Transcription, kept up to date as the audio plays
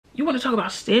You want to talk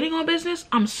about standing on business?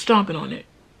 I'm stomping on it.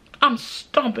 I'm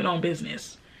stomping on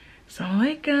business.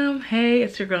 Assalamu alaikum. Hey,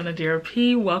 it's your girl Nadira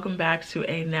P. Welcome back to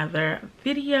another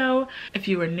video. If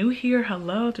you are new here,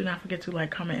 hello. Do not forget to like,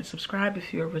 comment, and subscribe.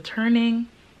 If you're returning,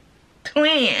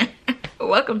 twin,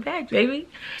 welcome back, baby.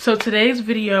 So today's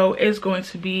video is going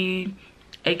to be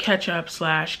a catch-up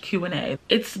 / Q&A.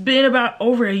 It's been about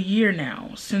over a year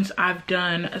now since I've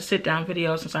done a sit-down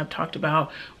video, since I've talked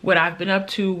about what I've been up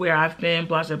to, where I've been,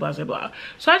 blah, blah, blah, blah.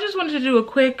 So I just wanted to do a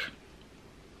quick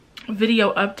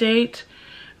video update.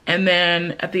 And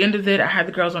then at the end of it, I had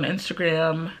the girls on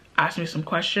Instagram ask me some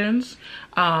questions.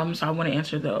 So I want to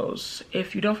answer those.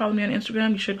 If you don't follow me on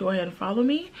Instagram, you should go ahead and follow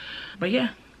me. But yeah,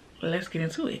 let's get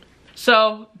into it.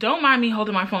 So don't mind me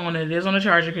holding my phone. It is on a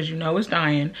charger because you know it's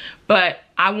dying. But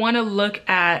I want to look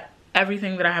at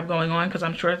everything that I have going on because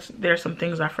I'm sure there's some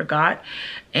things I forgot.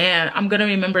 And I'm going to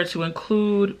remember to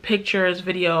include pictures,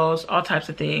 videos, all types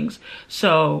of things.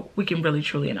 So we can really,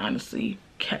 truly, and honestly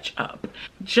catch up.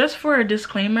 Just for a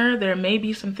disclaimer, there may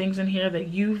be some things in here that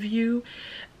you view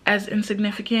as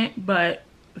insignificant, but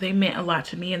they meant a lot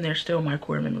to me and they're still my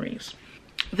core memories.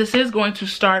 This is going to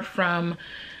start from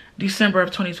December of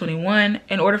 2021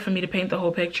 in order for me to paint the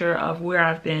whole picture of where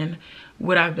I've been,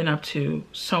 what I've been up to,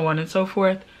 so on and so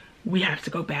forth. We have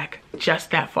to go back just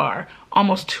that far,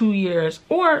 almost 2 years,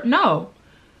 or no,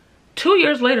 2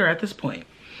 years later at this point.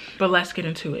 But let's get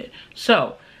into it.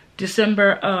 So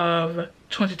December of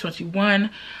 2021,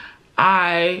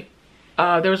 there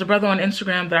was a brother on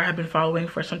Instagram that I had been following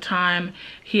for some time.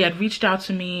 He had reached out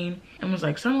to me and was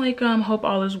like, "Assalamu alaikum, hope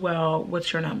all is well.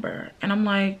 What's your number?" And I'm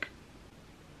like,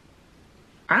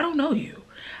 I don't know you.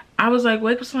 I was like,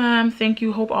 "Walaikum salam, thank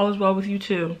you, hope all is well with you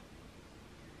too."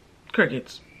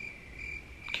 Crickets.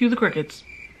 Cue the crickets.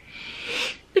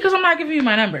 Because I'm not giving you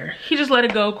my number. He just let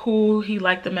it go, cool. He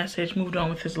liked the message, moved on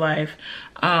with his life.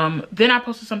 Then I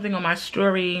posted something on my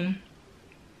story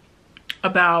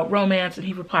about romance and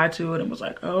he replied to it and was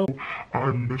like, "Oh,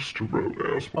 I'm Mr.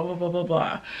 Romance, blah, blah, blah, blah,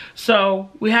 blah." So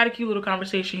we had a cute little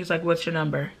conversation. He's like, "What's your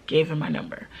number?" Gave him my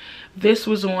number. This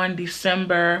was on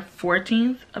December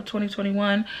 14th of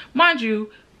 2021. Mind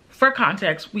you, for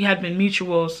context, we had been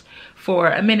mutuals for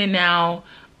a minute now.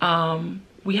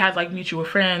 We had like mutual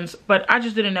friends, but I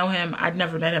just didn't know him. I'd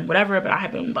never met him, whatever, but I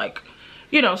had been like,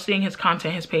 you know, seeing his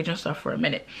content, his page and stuff for a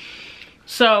minute.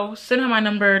 So sent him my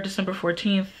number December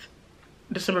 14th.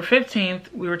 December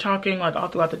 15th, we were talking like all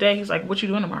throughout the day. He's like, "What you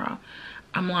doing tomorrow?"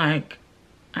 I'm like,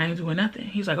 "I ain't doing nothing."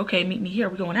 He's like, "Okay, meet me here.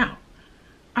 We're going out."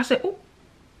 I said, "Oh,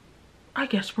 I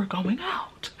guess we're going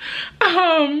out."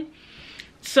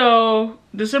 So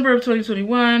December of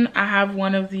 2021, I have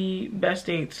one of the best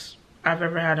dates I've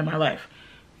ever had in my life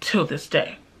till this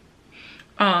day.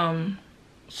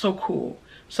 So cool.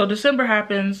 So December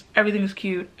happens, everything is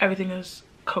cute, everything is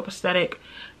copacetic.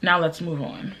 Now let's move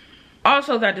on.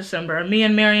 Also that December, me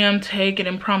and Miriam take an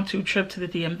impromptu trip to the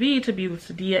DMV to be with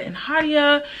Sadia and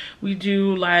Hadia. We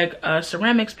do like a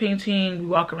ceramics painting. We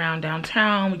walk around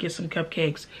downtown. We get some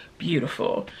cupcakes.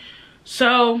 Beautiful.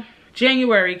 So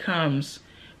January comes.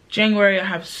 January, I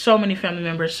have so many family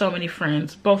members, so many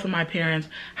friends. Both of my parents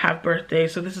have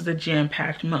birthdays, so this is a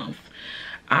jam-packed month.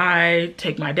 I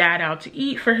take my dad out to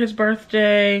eat for his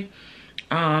birthday.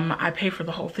 I pay for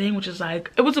the whole thing, which is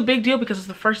like, it was a big deal because it's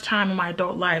the first time in my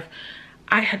adult life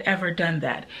I had ever done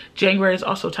that. January is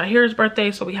also Tahira's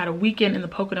birthday, so we had a weekend in the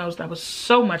Poconos that was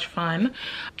so much fun.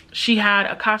 She had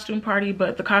a costume party,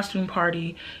 but the costume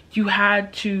party, you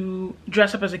had to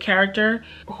dress up as a character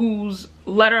whose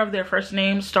letter of their first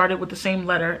name started with the same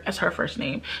letter as her first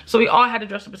name. So we all had to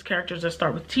dress up as characters that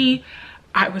start with T.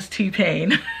 I was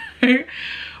T-Pain.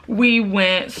 We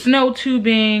went snow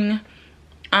tubing.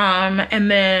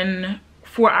 And then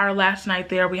for our last night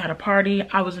there, we had a party.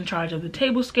 I was in charge of the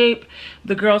tablescape.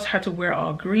 The girls had to wear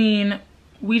all green.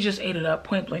 We just ate it up,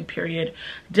 point blank period.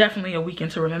 Definitely a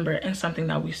weekend to remember and something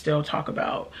that we still talk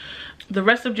about. The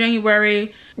rest of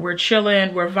January, we're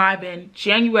chilling, we're vibing.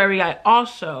 January, I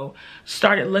also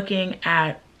started looking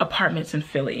at apartments in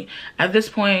Philly. At this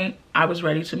point, I was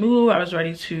ready to move. I was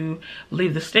ready to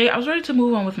leave the state. I was ready to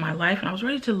move on with my life and I was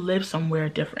ready to live somewhere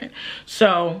different.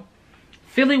 So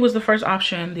Philly was the first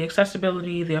option, the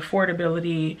accessibility, the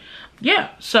affordability. Yeah,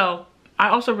 so I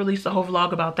also released a whole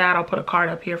vlog about that. I'll put a card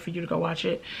up here for you to go watch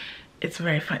it. It's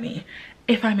very funny,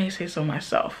 if I may say so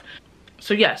myself.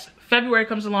 So yes, February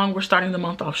comes along. We're starting the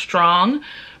month off strong.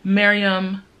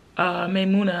 Miriam,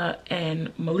 Maymuna,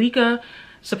 and Malika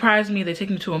surprised me. They take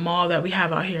me to a mall that we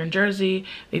have out here in Jersey.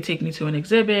 They take me to an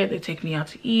exhibit. They take me out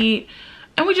to eat.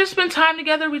 And we just spend time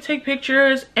together. We take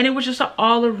pictures. And it was just an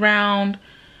all around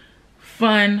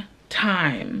fun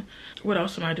time. what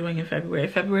else am I doing in February?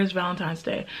 February is Valentine's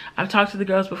Day. I've talked to the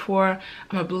girls before.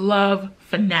 I'm a love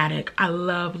fanatic. I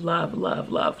love, love,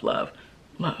 love, love, love,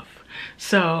 love.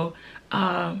 So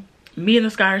me and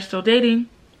this guy are still dating.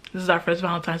 This is our first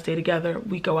Valentine's Day together.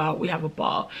 We go out, we have a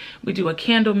ball. We do a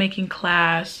candle making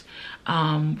class.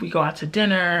 We go out to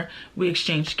dinner. We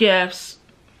exchange gifts.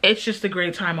 It's just a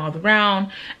great time all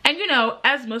around. And you know,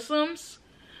 as Muslims,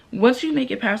 once you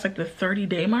make it past like the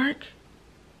 30-day mark,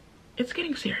 it's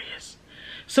getting serious.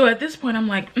 So at this point, I'm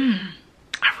like,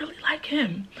 I really like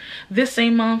him. This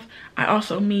same month, I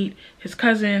also meet his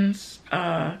cousins,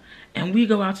 and we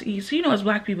go out to eat. So you know, as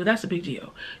Black people, that's a big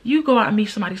deal. You go out and meet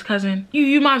somebody's cousin,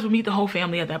 you might as well meet the whole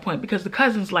family at that point, because the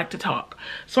cousins like to talk.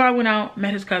 So I went out,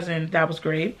 met his cousin. That was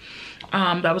great.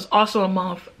 That was also a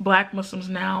month Black Muslims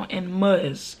Now and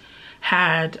Muz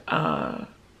had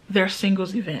their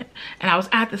singles event, and I was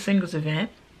at the singles event,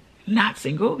 not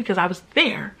single because I was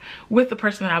there with the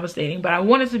person that I was dating, but I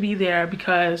wanted to be there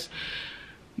because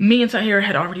me and Tahira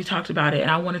had already talked about it, and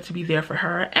I wanted to be there for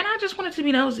her, and I just wanted to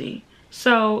be nosy.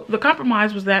 So the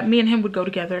compromise was that me and him would go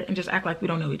together and just act like we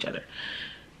don't know each other.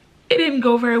 It didn't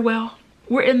go very well.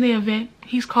 We're in the event.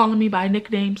 He's calling me by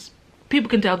nicknames. People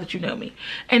can tell that you know me.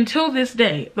 Until this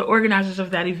day, the organizers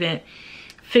of that event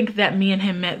think that me and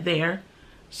him met there.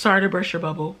 Sorry to burst your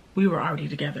bubble. We were already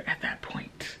together at that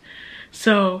point.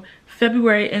 So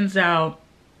February ends out.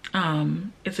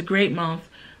 It's a great month.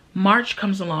 March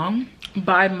comes along.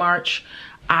 By March,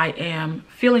 I am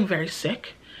feeling very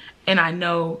sick, and I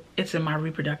know it's in my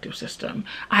reproductive system.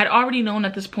 I had already known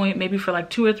at this point, maybe for like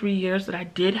 2 or 3 years, that I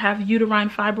did have uterine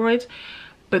fibroids,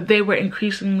 but they were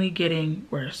increasingly getting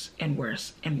worse and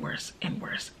worse and worse and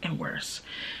worse and worse.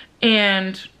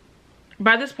 And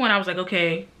by this point, I was like,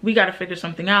 okay, we got to figure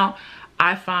something out.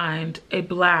 I find a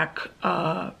Black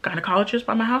gynecologist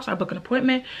by my house. I book an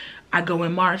appointment. I go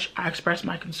in March. I express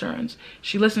my concerns.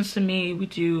 She listens to me. We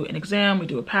do an exam. We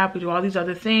do a pap. We do all these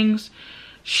other things.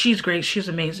 She's great. She's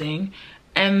amazing.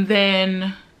 And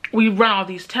then we run all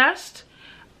these tests.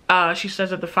 She says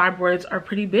that the fibroids are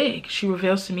pretty big. She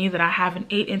reveals to me that I have an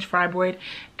 8-inch fibroid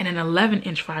and an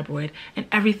 11-inch fibroid, and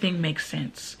everything makes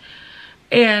sense.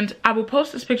 And I will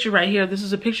post this picture right here. This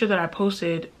is a picture that I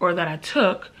posted, or that I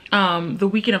took, the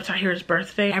weekend of Tahira's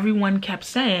birthday. Everyone kept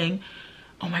saying,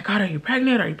 oh my God, are you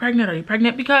pregnant? Are you pregnant? Are you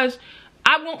pregnant? Because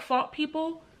I won't fault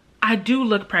people. I do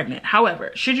look pregnant.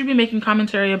 However, should you be making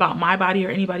commentary about my body or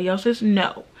anybody else's?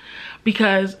 No.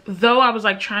 Because though I was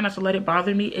like trying not to let it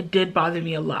bother me, it did bother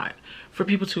me a lot for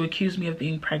people to accuse me of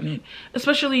being pregnant,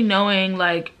 especially knowing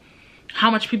like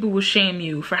how much people will shame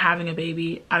you for having a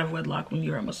baby out of wedlock when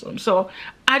you're a Muslim. So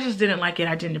I just didn't like it.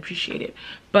 I didn't appreciate it.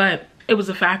 But it was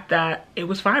the fact that it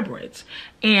was fibroids.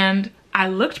 And I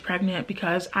looked pregnant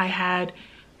because I had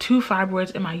 2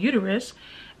 fibroids in my uterus,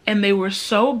 and they were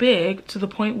so big to the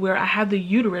point where I had the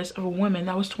uterus of a woman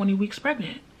that was 20 weeks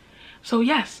pregnant. So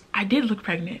yes, I did look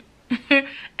pregnant.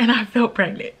 And I felt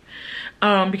pregnant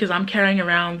because I'm carrying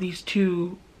around these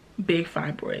 2 big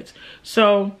fibroids.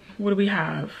 So what do we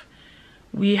have?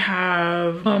 We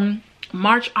have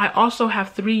March. I also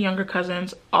have 3 younger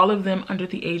cousins, all of them under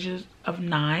the ages of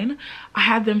 9. I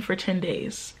had them for 10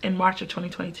 days in March of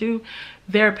 2022.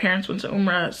 Their parents went to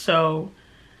Umrah, so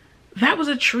that was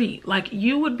a treat. Like,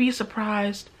 you would be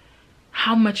surprised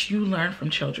how much you learn from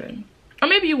children. Or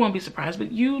maybe you won't be surprised,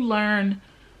 but you learn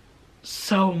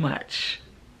so much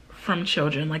from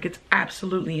children. Like, it's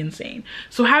absolutely insane.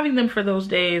 So having them for those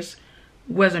days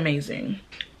was amazing.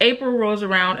 April rolls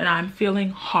around and I'm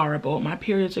feeling horrible. My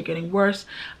periods are getting worse.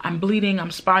 I'm bleeding.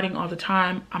 I'm spotting all the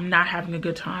time. I'm not having a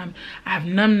good time. I have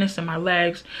numbness in my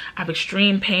legs. I have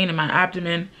extreme pain in my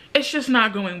abdomen. It's just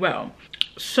not going well.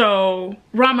 So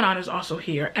Ramadan is also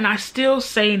here, and I still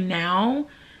say now,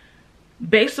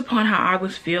 based upon how I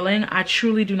was feeling, I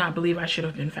truly do not believe I should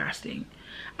have been fasting.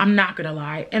 I'm not gonna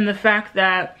lie. And the fact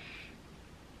that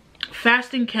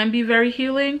fasting can be very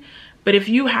healing, but if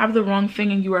you have the wrong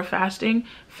thing and you are fasting,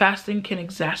 fasting can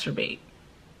exacerbate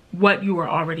what you were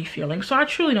already feeling. So I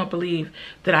truly don't believe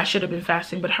that I should have been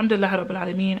fasting, but alhamdulillah rabbil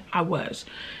alameen, I was.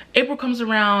 April comes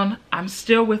around. I'm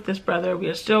still with this brother. We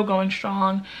are still going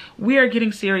strong. We are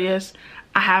getting serious.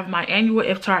 I have my annual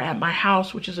iftar at my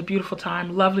house, which is a beautiful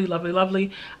time. Lovely, lovely,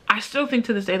 lovely. I still think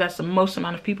to this day that's the most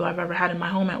amount of people I've ever had in my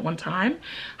home at one time.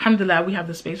 Alhamdulillah, we have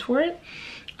the space for it.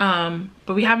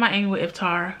 But we have my annual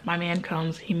iftar. My man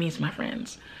comes, he meets my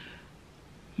friends.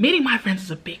 Meeting my friends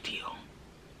is a big deal.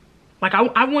 Like,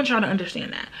 I want y'all to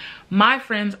understand that. My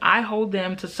friends, I hold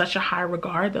them to such a high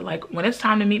regard that, like, when it's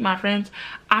time to meet my friends,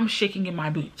 I'm shaking in my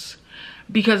boots.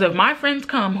 Because if my friends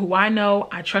come, who I know,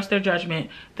 I trust their judgment,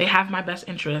 they have my best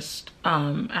interest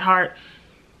at heart,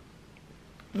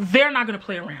 they're not gonna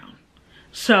play around.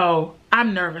 So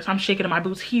I'm nervous, I'm shaking in my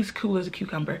boots. He's cool as a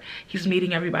cucumber. He's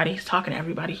meeting everybody, he's talking to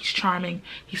everybody, he's charming,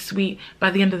 he's sweet.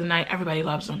 By the end of the night, everybody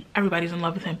loves him. Everybody's in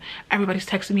love with him. Everybody's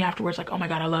texting me afterwards like, oh my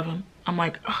God, I love him. I'm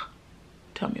like, oh,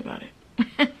 tell me about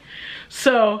it.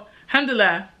 So,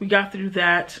 alhamdulillah, we got through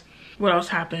that. What else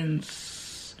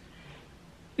happens?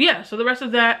 Yeah, so the rest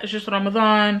of that is just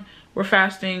Ramadan. We're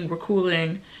fasting, we're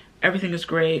cooling, everything is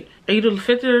great. Eid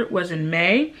al-Fitr was in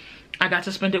May. I got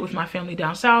to spend it with my family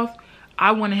down south.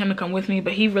 I wanted him to come with me,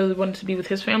 but he really wanted to be with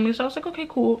his family. So I was like, okay,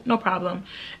 cool, no problem.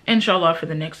 Inshallah for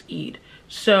the next Eid.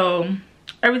 So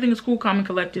everything is cool, calm and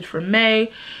collected for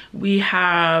May. We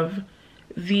have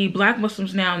the Black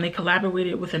Muslims now, and they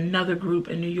collaborated with another group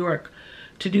in New York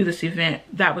to do this event.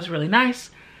 That was really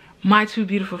nice. My two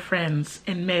beautiful friends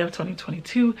in May of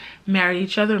 2022 married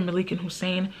each other, Malik and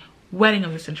Hussein. Wedding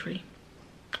of the century.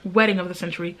 Wedding of the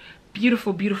century.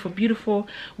 Beautiful, beautiful, beautiful.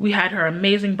 We had her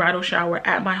amazing bridal shower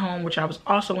at my home, which I was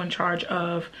also in charge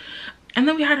of. And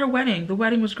then we had her wedding. The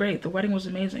wedding was great. The wedding was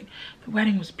amazing. The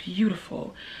wedding was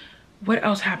beautiful. What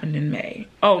else happened in May?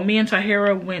 Oh, me and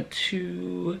Tahira went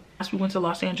to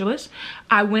Los Angeles.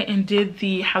 I went and did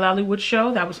the Halalywood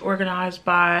show that was organized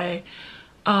by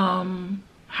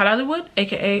Halalywood,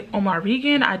 aka Omar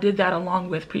Regan. I did that along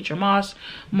with Preacher Moss,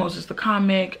 Moses the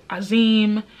Comic,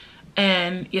 Azim,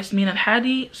 and Yasmin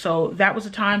Al-Hadi. So that was a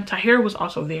time. Tahira was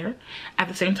also there. At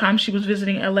the same time, she was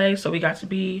visiting LA, so we got to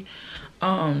be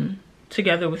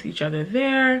together with each other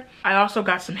there. I also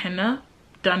got some henna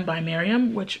done by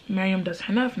Miriam, which Miriam does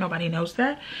henna, if nobody knows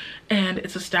that. And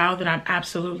it's a style that I'm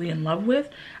absolutely in love with.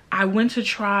 I went to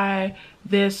try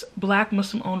this Black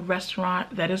Muslim owned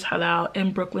restaurant that is halal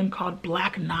in Brooklyn called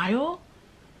Black Nile.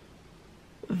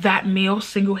 That meal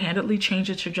single-handedly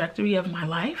changed the trajectory of my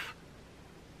life.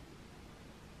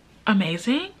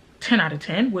 Amazing. 10 out of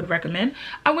 10, would recommend.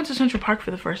 I went to Central Park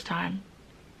for the first time.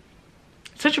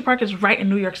 Central Park is right in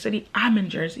New York City. I'm in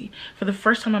Jersey. For the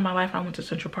first time in my life, I went to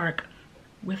Central Park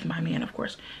with my man, of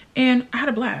course. And I had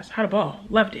a blast, had a ball,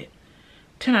 loved it.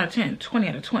 10 out of 10, 20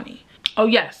 out of 20. Oh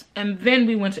yes, and then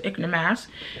we went to Ikna Mass.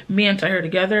 Me and Tahir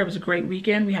together. It was a great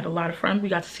weekend. We had a lot of fun. We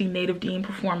got to see Native Dean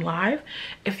perform live.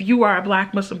 If you are a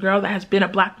Black Muslim girl that has been a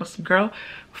Black Muslim girl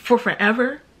for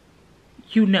forever,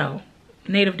 you know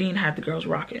Native Dean had the girls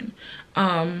rocking.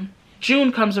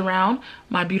 June comes around,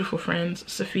 my beautiful friends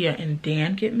Sophia and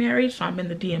Dan get married, so I'm in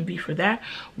the DMV for that.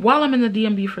 While I'm in the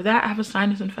DMV for that, I have a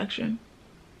sinus infection.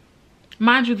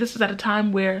 Mind you, this is at a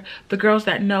time where the girls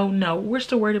that know, we're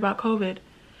still worried about COVID.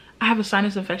 I have a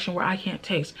sinus infection where I can't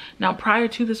taste. Now, prior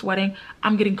to this wedding,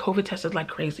 I'm getting COVID tested like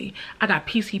crazy. I got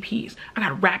PCPs, I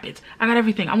got rapids, I got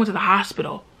everything. I went to the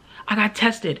hospital. I got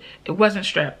tested. It wasn't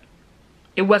strep.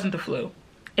 It wasn't the flu.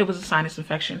 It was a sinus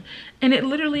infection. And it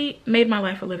literally made my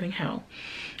life a living hell.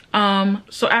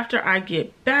 So after I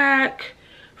get back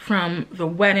from the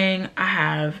wedding, I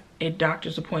have a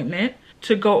doctor's appointment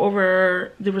to go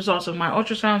over the results of my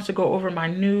ultrasounds, to go over my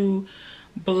new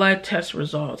blood test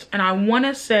results. And I want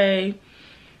to say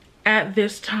at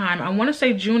this time, I want to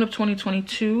say June of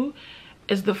 2022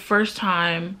 is the first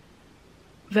time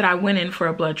that I went in for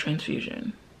a blood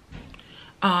transfusion.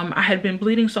 I had been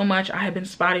bleeding so much, I had been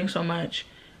spotting so much,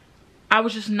 I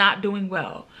was just not doing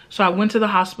well. So I went to the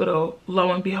hospital.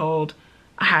 Lo and behold,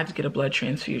 I had to get a blood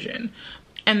transfusion.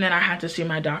 And then I had to see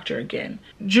my doctor again.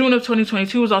 June of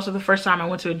 2022 was also the first time I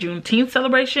went to a Juneteenth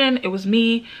celebration. It was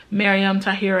me, Miriam,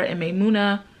 Tahira, and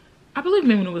Maymuna. I believe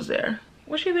Maymuna was there.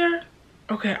 Was she there?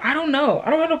 Okay, I don't know.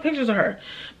 I don't have no pictures of her.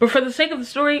 But for the sake of the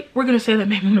story, we're gonna say that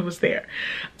Maymuna was there.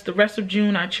 The rest of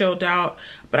June, I chilled out,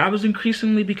 but I was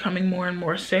increasingly becoming more and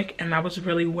more sick, and that was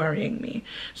really worrying me.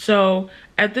 So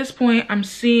at this point, I'm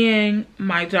seeing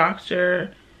my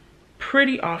doctor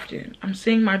pretty often.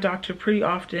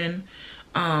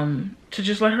 To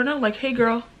just let her know, like, hey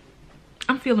girl,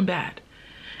 I'm feeling bad.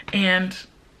 And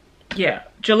yeah,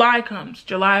 July comes,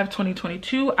 July of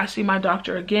 2022. I see my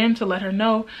doctor again to let her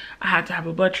know I had to have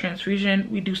a blood transfusion.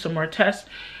 We do some more tests.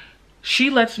 She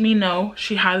lets me know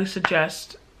she highly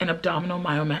suggests an abdominal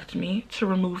myomectomy to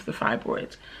remove the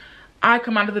fibroids. I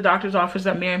come out of the doctor's office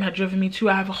that Miriam had driven me to.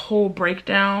 I have a whole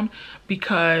breakdown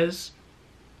because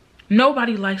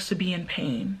nobody likes to be in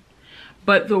pain.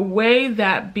 But the way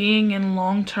that being in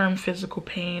long-term physical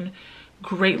pain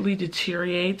greatly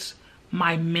deteriorates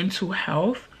my mental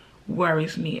health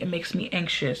worries me. It makes me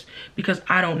anxious because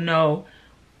I don't know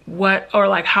what or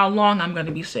like how long I'm going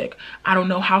to be sick. I don't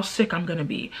know how sick I'm going to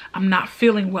be. I'm not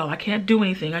feeling well. I can't do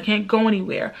anything. I can't go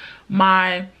anywhere.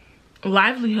 My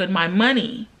livelihood, my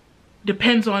money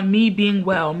depends on me being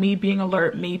well, me being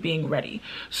alert, me being ready.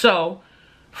 So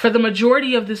for the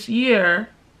majority of this year,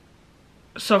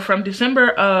 So from December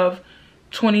of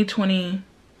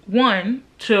 2021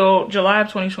 till July of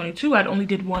 2022, I'd only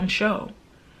did one show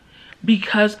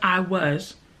because I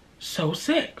was so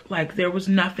sick. Like, there was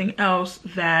nothing else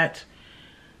that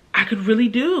I could really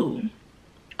do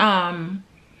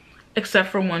except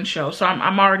for one show. So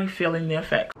I'm already feeling the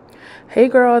effects. Hey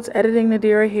girl, it's Editing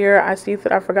Nadira here. I see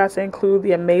that I forgot to include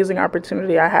the amazing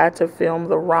opportunity I had to film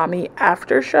the Rami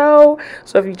after show.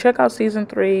 So if you check out season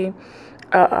 3,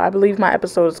 I believe my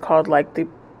episode is called like The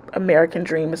American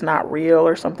Dream is Not Real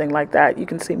or something like that. You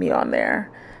can see me on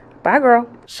there. Bye girl.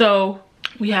 So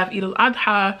we have Eid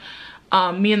al-Adha.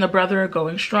 Me and the brother are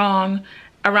going strong.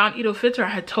 Around Eid al-Fitr, I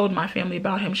had told my family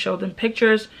about him, showed them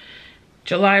pictures.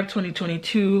 July of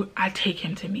 2022, I take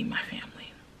him to meet my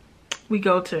family. We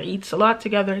go to eat salat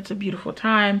together. It's a beautiful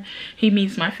time. He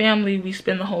meets my family. We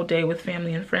spend the whole day with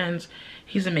family and friends.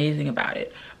 He's amazing about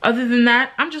it. Other than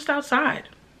that, I'm just outside.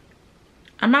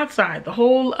 I'm outside the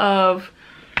whole of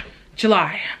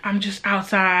July. I'm just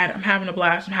outside. I'm having a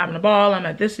blast. I'm having a ball. I'm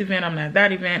at this event. I'm at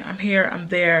that event. I'm here. I'm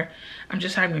there. I'm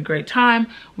just having a great time.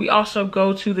 We also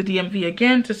go to the DMV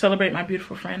again to celebrate my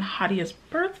beautiful friend Hadia's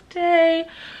birthday.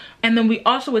 And then we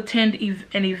also attend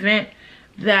an event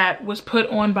that was put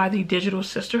on by the Digital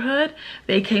Sisterhood.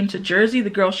 They came to Jersey. The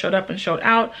girls showed up and showed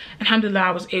out. And alhamdulillah,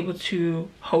 I was able to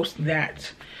host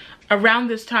that. Around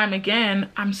this time again,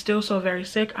 I'm still so very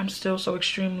sick. I'm still so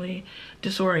extremely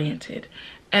disoriented.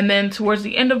 And then towards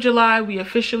the end of July, we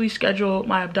officially scheduled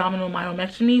my abdominal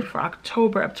myomectomy for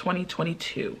October of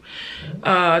 2022.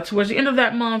 Towards the end of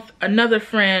that month, another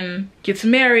friend gets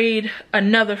married.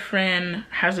 Another friend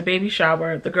has a baby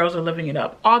shower. The girls are living it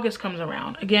up. August comes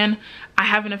around. Again, I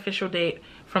have an official date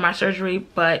for my surgery,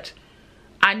 but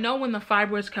I know when the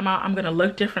fibroids come out, I'm going to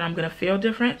look different. I'm going to feel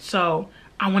different. So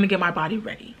I want to get my body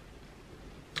ready.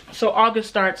 So August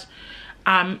starts.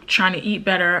 I'm trying to eat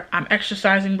better. I'm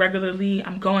exercising regularly.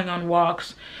 I'm going on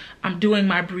walks. I'm doing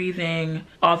my breathing,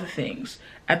 all the things.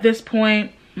 At this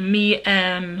point, me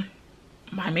and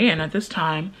my man at this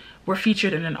time were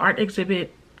featured in an art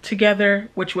exhibit together,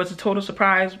 which was a total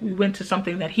surprise. We went to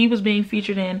something that he was being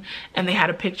featured in, and they had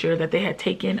a picture that they had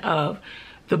taken of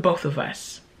the both of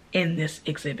us in this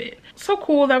exhibit. So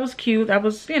cool. That was cute. That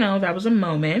was, you know, that was a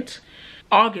moment.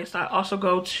 August, I also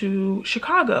go to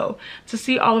Chicago to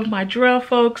see all of my Jarrell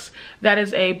folks. That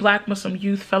is a Black Muslim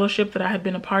youth fellowship that I had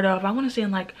been a part of, I want to say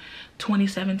in like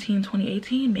 2017,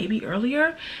 2018, maybe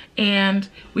earlier. And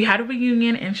we had a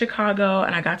reunion in Chicago,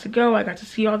 and I got to go. I got to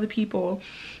see all the people,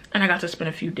 and I got to spend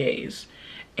a few days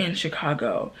in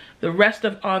Chicago. The rest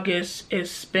of August is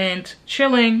spent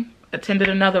chilling. Attended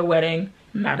another wedding,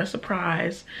 not a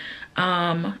surprise.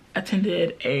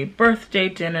 Attended a birthday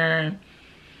dinner.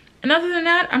 And other than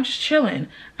that, I'm just chilling.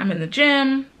 I'm in the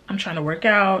gym. I'm trying to work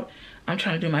out. I'm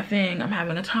trying to do my thing. I'm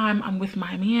having a time. I'm with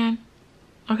my man.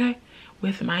 Okay?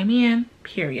 With my man.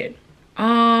 Period.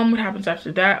 What happens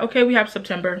after that? Okay, we have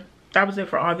September. That was it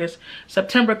for August.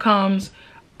 September comes.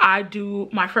 I do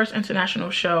my first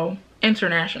international show.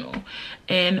 International.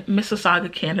 In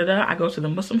Mississauga, Canada. I go to the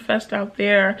Muslim Fest out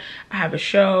there. I have a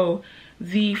show.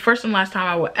 The first and last time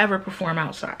I will ever perform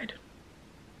outside.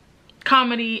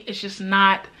 Comedy is just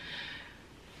not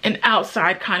an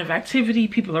outside kind of activity.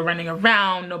 People are running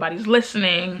around, nobody's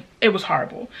listening. It was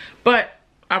horrible, but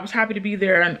I was happy to be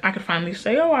there, and I could finally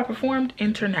say, oh, I performed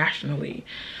internationally.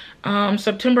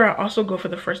 September, I also go for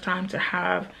the first time to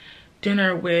have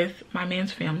dinner with my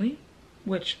man's family,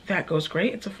 which that goes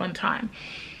great. It's a fun time.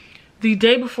 The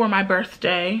day before my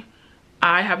birthday,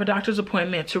 I have a doctor's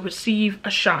appointment to receive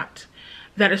a shot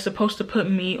that is supposed to put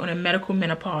me on a medical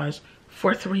menopause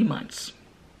for 3 months.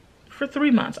 For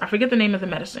 3 months. I forget the name of the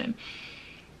medicine.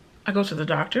 I go to the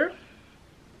doctor.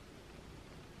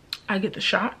 I get the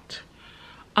shot.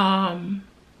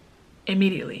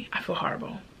 Immediately, I feel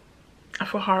horrible. I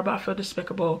feel horrible. I feel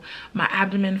despicable. My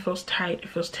abdomen feels tight. It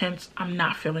feels tense. I'm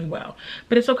not feeling well.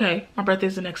 But it's okay. My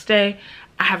birthday's the next day.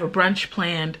 I have a brunch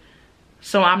planned.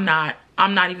 So I'm not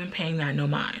even paying that no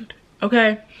mind.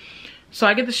 Okay? So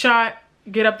I get the shot.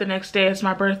 Get up the next day. It's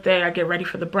my birthday. I get ready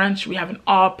for the brunch. We have an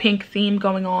all pink theme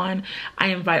going on. I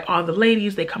invite all the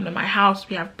ladies. They come to my house.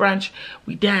 We have brunch.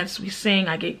 We dance. We sing.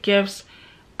 I get gifts.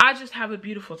 I just have a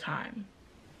beautiful time.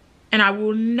 And I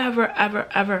will never, ever,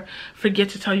 ever forget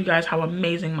to tell you guys how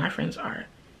amazing my friends are.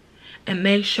 And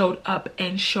they showed up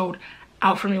and showed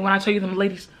out for me. When I tell you them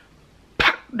ladies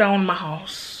packed down my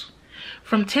house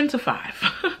from 10 to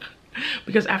 5.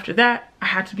 Because after that, I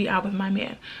had to be out with my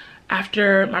man.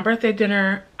 After my birthday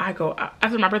dinner,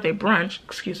 after my birthday brunch,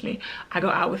 excuse me, I go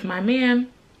out with my man.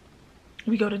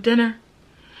 We go to dinner.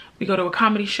 We go to a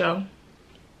comedy show.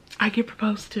 I get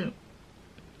proposed to.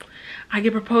 I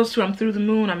get proposed to, I'm through the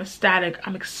moon, I'm ecstatic,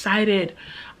 I'm excited.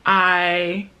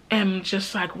 I am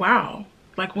just like, wow.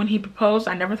 Like when he proposed,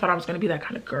 I never thought I was gonna be that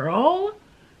kind of girl.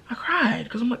 I cried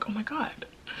because I'm like, oh my God.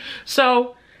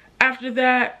 So after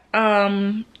that,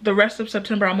 the rest of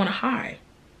September, I'm on a high.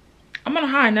 I'm on a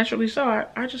high, naturally so.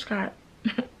 I just got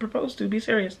proposed to, be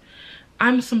serious.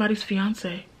 I'm somebody's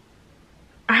fiance.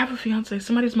 I have a fiance,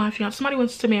 somebody's my fiance. Somebody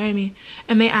wants to marry me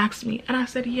and they asked me and I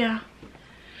said, yeah.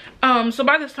 So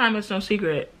by this time, it's no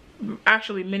secret.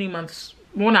 Actually, many months,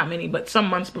 well, not many, but some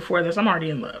months before this, I'm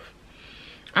already in love.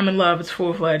 I'm in love, it's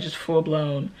full-fledged, it's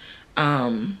full-blown.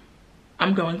 I'm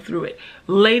going through it.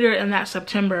 Later in that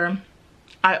September,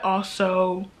 I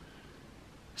also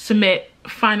submit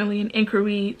finally an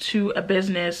inquiry to a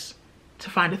business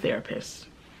to find a therapist.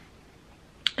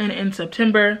 And in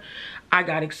September, I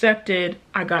got accepted,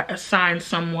 I got assigned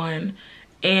someone,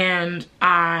 and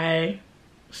I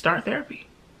start therapy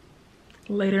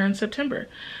later in September.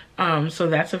 So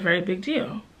that's a very big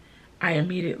deal. I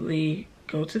immediately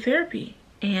go to therapy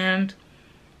and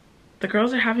the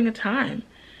girls are having a time.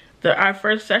 Our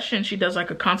first session, she does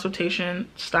like a consultation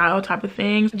style type of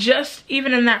thing. Just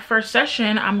even in that first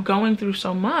session, I'm going through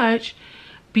so much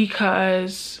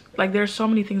because like there's so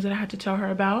many things that I had to tell her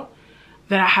about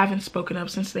that I haven't spoken of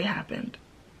since they happened.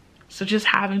 So just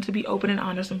having to be open and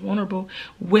honest and vulnerable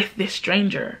with this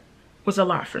stranger was a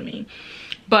lot for me.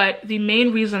 But the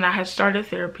main reason I had started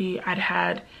therapy, I'd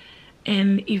had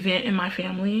an event in my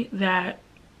family that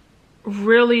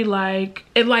really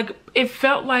it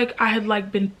felt like I had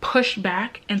like been pushed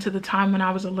back into the time when I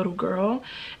was a little girl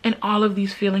and all of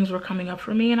these feelings were coming up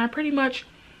for me, and I pretty much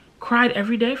cried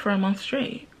every day for a month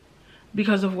straight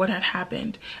because of what had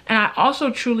happened. And I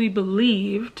also truly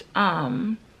believed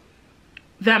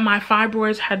that my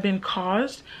fibroids had been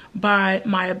caused by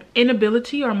my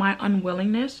inability or my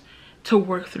unwillingness to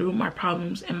work through my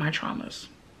problems and my traumas.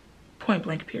 Point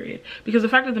blank period. Because the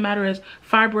fact of the matter is,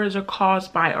 fibroids are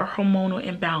caused by a hormonal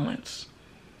imbalance.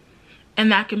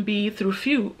 And that can be through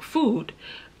food,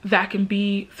 that can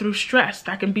be through stress,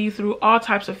 that can be through all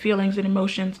types of feelings and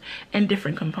emotions and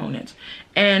different components.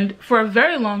 And for a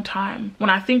very long time, when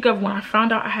I think of when I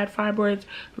found out I had fibroids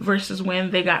versus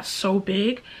when they got so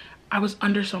big, I was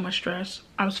under so much stress.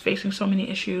 I was facing so many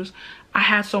issues. I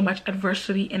had so much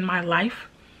adversity in my life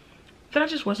that I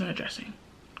just wasn't addressing.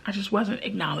 I just wasn't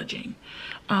acknowledging.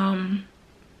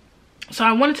 So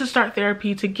I wanted to start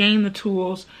therapy to gain the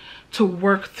tools to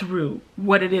work through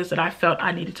what it is that I felt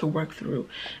I needed to work through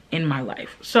in my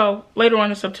life. So later on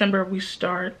in September, we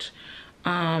start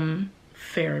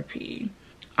therapy.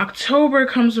 October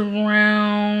comes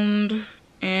around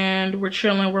and we're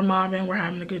chilling, we're mobbing, we're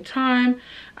having a good time.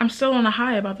 I'm still on a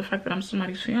high about the fact that I'm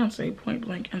somebody's fiance, point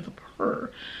blank and the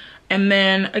purr. And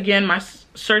then again, my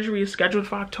surgery is scheduled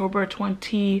for October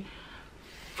 24th.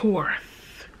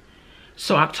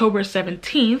 So October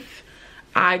 17th,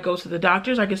 I go to the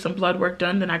doctors, I get some blood work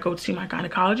done, then I go see my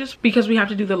gynecologist because we have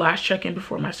to do the last check-in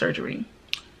before my surgery.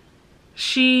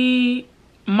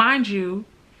 Mind you,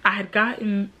 I had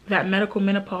gotten that medical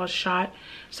menopause shot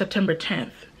September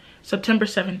 10th. September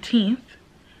 17th,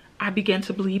 I began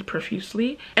to bleed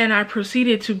profusely, and I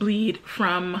proceeded to bleed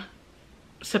from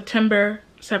September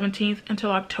 17th until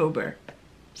October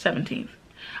 17th.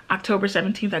 October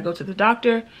 17th, I go to the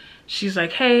doctor. She's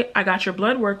like, hey, I got your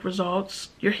blood work results.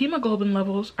 Your hemoglobin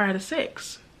levels are at a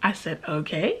 6. I said,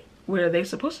 okay, where are they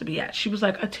supposed to be at? She was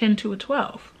like a 10 to a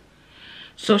 12.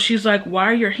 So she's like, why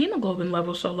are your hemoglobin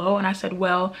levels so low? And I said,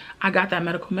 well, I got that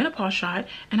medical menopause shot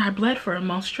and I bled for a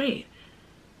month straight.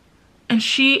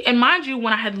 And mind you,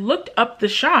 when I had looked up the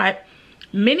shot,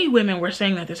 many women were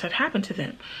saying that this had happened to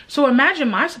them. So imagine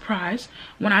my surprise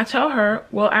when I tell her,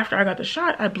 well, after I got the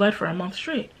shot, I bled for a month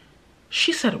straight.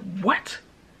 She said, what?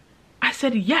 I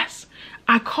said, yes.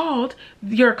 I called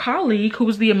your colleague who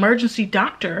was the emergency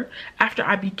doctor after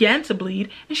I began to bleed,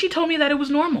 and she told me that it was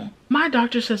normal. My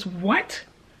doctor says, what?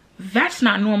 That's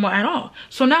not normal at all.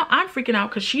 So now I'm freaking out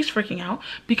because she's freaking out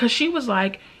because she was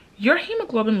like, your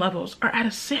hemoglobin levels are at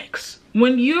a 6.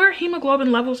 When your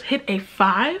hemoglobin levels hit a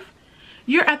 5,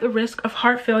 you're at the risk of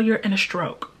heart failure and a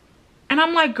stroke. And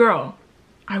I'm like, girl,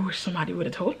 I wish somebody would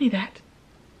have told me that.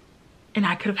 And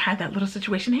I could have had that little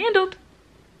situation handled.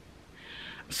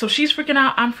 So she's freaking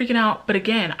out, I'm freaking out. But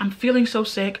again, I'm feeling so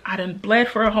sick. I done bled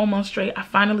for a whole month straight. I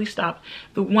finally stopped.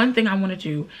 The one thing I want to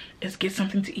do is get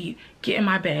something to eat, get in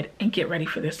my bed, and get ready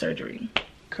for this surgery.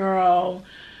 Girl,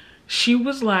 she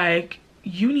was like,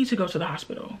 you need to go to the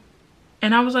hospital.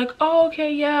 And I was like, oh,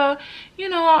 okay, yeah, you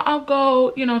know, I'll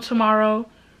go, you know, tomorrow.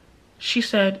 She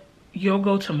said, you'll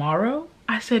go tomorrow?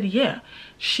 I said, yeah.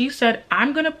 She said,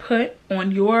 I'm gonna put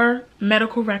on your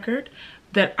medical record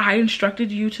that I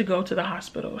instructed you to go to the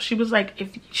hospital. She was like,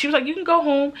 you can go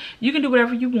home, you can do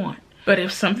whatever you want. But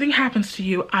if something happens to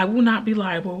you, I will not be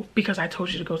liable because I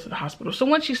told you to go to the hospital. So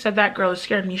once she said that, girl, it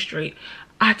scared me straight.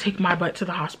 I take my butt to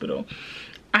the hospital.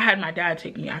 I had my dad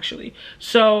take me, actually.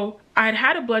 So I'd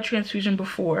had a blood transfusion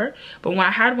before, but when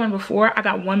I had one before, I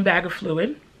got 1 bag of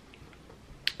fluid.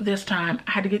 This time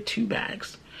I had to get 2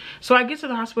 bags. So I get to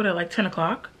the hospital at like 10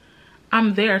 o'clock.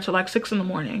 I'm there till like 6 in the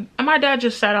morning. And my dad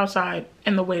just sat outside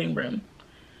in the waiting room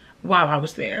while I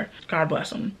was there. God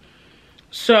bless him.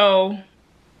 So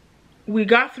we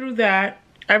got through that.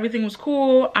 Everything was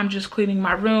cool. I'm just cleaning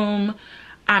my room.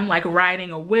 I'm like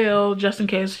writing a will just in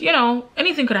case, you know,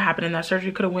 anything could have happened in that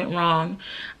surgery, could have went wrong.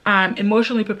 I'm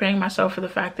emotionally preparing myself for the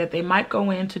fact that they might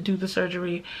go in to do the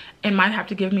surgery and might have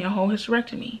to give me a whole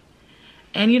hysterectomy.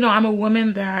 And you know, I'm a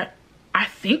woman that I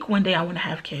think one day I want to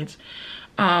have kids.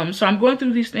 So I'm going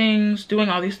through these things, doing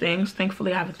all these things.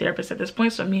 Thankfully, I have a therapist at this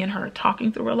point, so me and her are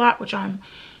talking through a lot, which I'm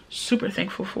super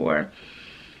thankful for.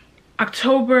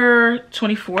 October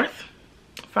 24th,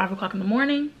 5 o'clock in the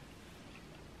morning.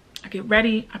 I get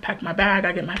ready, I pack my bag,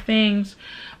 I get my things.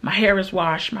 My hair is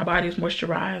washed, my body is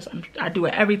moisturized. I do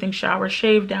everything, shower,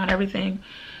 shave down, everything.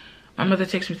 My mother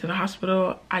takes me to the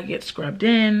hospital. I get scrubbed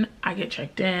in, I get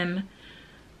checked in,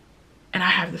 and I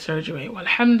have the surgery. Well,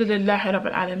 alhamdulillah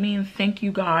rabbil alameen, thank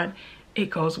you God,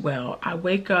 it goes well. I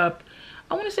wake up,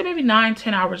 I want to say maybe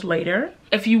 9-10 hours later.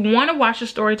 If you want to watch a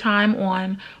story time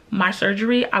on my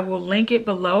surgery, I will link it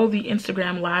below, the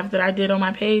Instagram live that I did on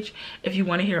my page, if you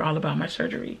want to hear all about my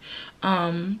surgery.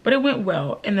 But it went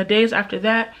well. In the days after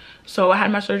that, so I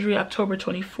had my surgery October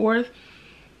 24th.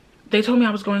 They told me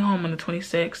I was going home on the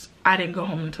 26th. I didn't go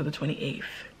home until the 28th.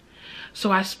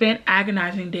 So I spent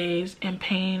agonizing days in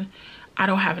pain. I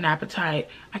don't have an appetite.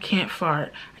 I can't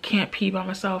fart. I can't pee by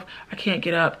myself. I can't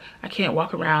get up. I can't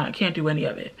walk around. I can't do any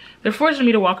of it. They're forcing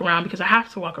me to walk around because I have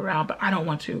to walk around, but I don't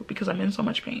want to because I'm in so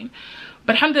much pain.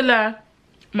 But alhamdulillah,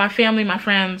 my family, my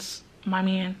friends, my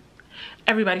man,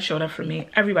 everybody showed up for me.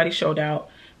 Everybody showed out.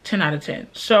 10 out of 10.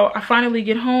 So I finally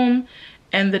get home,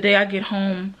 and the day I get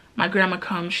home, my grandma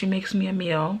comes. She makes me a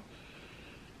meal.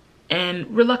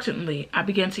 And reluctantly, I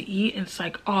began to eat, and it's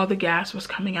like all the gas was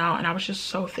coming out, and I was just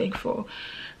so thankful.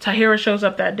 Tahira shows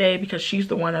up that day because she's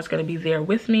the one that's going to be there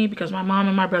with me, because my mom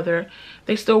and my brother,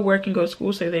 they still work and go to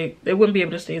school, so they wouldn't be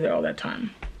able to stay there all that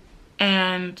time.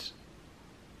 And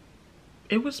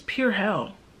it was pure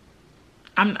hell.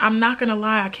 I'm not going to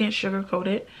lie, I can't sugarcoat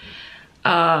it.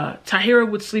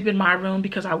 Tahira would sleep in my room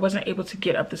because I wasn't able to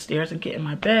get up the stairs and get in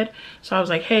my bed. So I was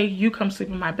like, hey, you come sleep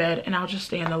in my bed and I'll just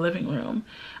stay in the living room.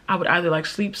 I would either like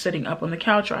sleep sitting up on the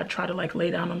couch, or I'd try to like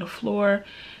lay down on the floor.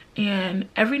 And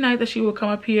every night that she would come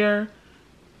up here,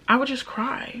 I would just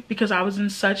cry because I was in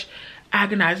such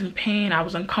agonizing pain. I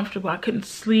was uncomfortable. I couldn't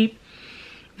sleep.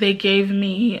 They gave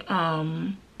me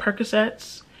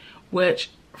Percocets,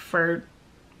 which for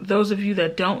those of you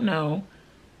that don't know,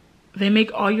 they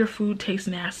make all your food taste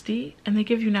nasty and they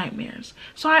give you nightmares.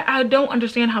 So I don't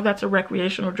understand how that's a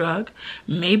recreational drug.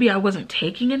 Maybe I wasn't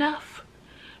taking enough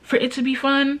for it to be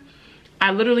fun.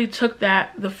 I literally took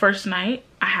that the first night.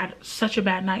 I had such a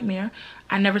bad nightmare.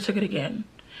 I never took it again.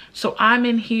 So I'm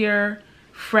in here,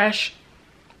 fresh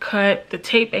cut. The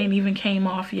tape ain't even came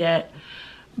off yet.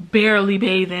 Barely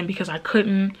bathing because I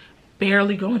couldn't.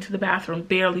 Barely going to the bathroom,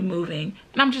 barely moving.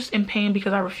 And I'm just in pain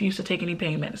because I refuse to take any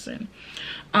pain medicine.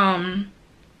 So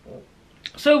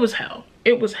it was hell.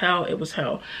 It was hell. It was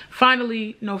hell.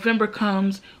 Finally, November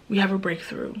comes. We have a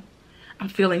breakthrough. I'm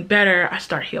feeling better. I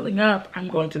start healing up. I'm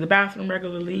going to the bathroom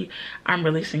regularly. I'm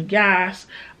releasing gas.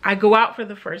 I go out for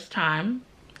the first time.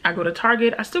 I go to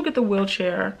Target. I still get the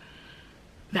wheelchair.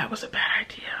 That was a bad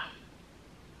idea.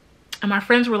 And my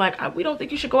friends were like, we don't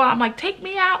think you should go out. I'm like, take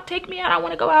me out. Take me out. I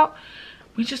want to go out.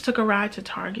 We just took a ride to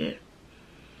Target.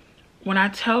 When I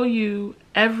tell you,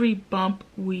 every bump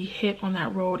we hit on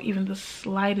that road, even the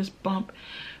slightest bump,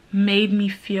 made me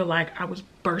feel like I was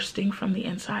bursting from the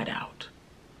inside out.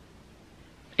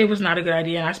 It was not a good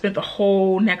idea. And I spent the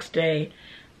whole next day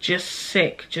just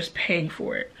sick, just paying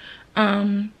for it.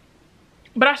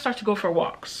 But I start to go for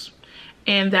walks.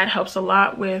 And that helps a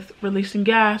lot with releasing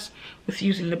gas, with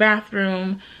using the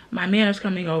bathroom. My man is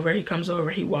coming over. He comes over.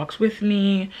 He walks with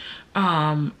me.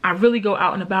 I really go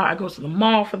out and about. I go to the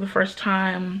mall for the first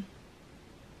time.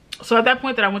 So at that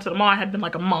point that I went to the mall, it had been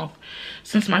like a month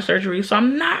since my surgery. So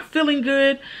I'm not feeling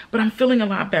good, but I'm feeling a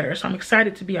lot better. So I'm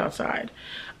excited to be outside.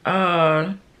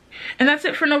 And that's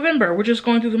it for November. We're just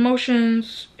going through the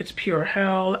motions. It's pure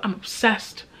hell. I'm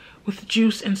obsessed with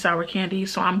juice and sour candy.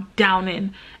 So I'm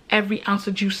downing every ounce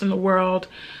of juice in the world.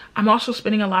 I'm also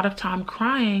spending a lot of time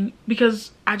crying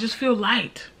because I just feel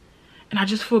light. and I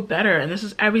just feel better. And this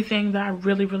is everything that I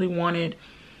really, really wanted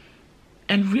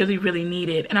and really, really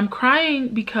needed. And I'm crying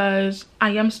because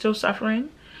I am still suffering.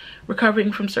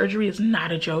 Recovering from surgery is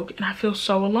not a joke, and I feel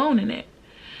so alone in it.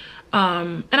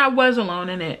 And I was alone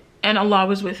in it, and Allah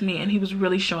was with me, and he was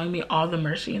really showing me all the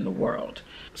mercy in the world.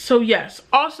 So yes,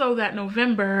 also that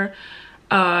November,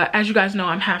 as you guys know,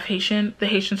 I'm half Haitian. The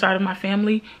Haitian side of my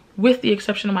family, with the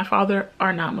exception of my father,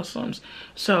 are not Muslims.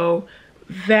 So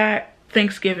that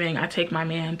Thanksgiving, I take my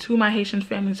man to my Haitian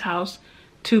family's house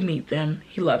to meet them.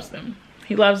 He loves them.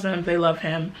 He loves them. They love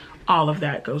him. All of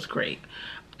that goes great.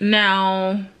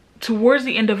 Now, towards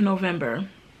the end of November,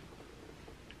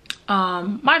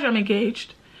 mind you, I'm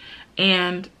engaged,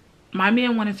 and my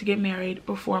man wanted to get married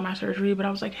before my surgery, but I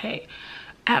was like, hey,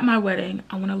 at my wedding,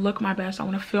 I want to look my best. I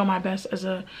want to feel my best as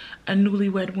a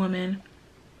newlywed woman.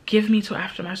 Give me till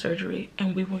after my surgery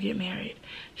and we will get married.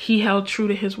 He held true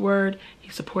to his word. He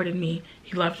supported me.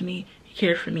 He loved me. He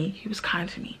cared for me. He was kind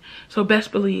to me. So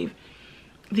best believe,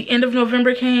 the end of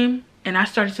November came and I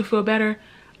started to feel better.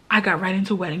 I got right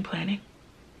into wedding planning.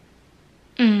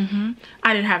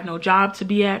 I didn't have no job to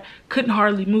be at. Couldn't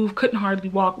hardly move. Couldn't hardly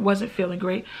walk. Wasn't feeling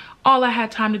great. All I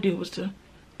had time to do was to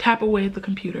tap away at the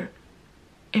computer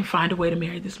and find a way to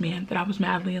marry this man that I was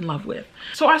madly in love with.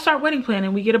 So I start wedding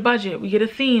planning. We get a budget, we get a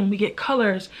theme, we get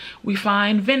colors, we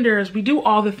find vendors, we do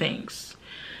all the things.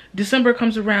 December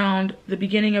comes around, the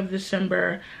beginning of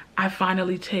December, I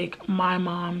finally take my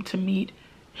mom to meet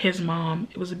his mom.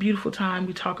 It was a beautiful time.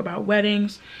 We talk about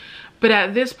weddings, but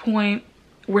at this point,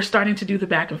 we're starting to do the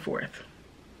back and forth.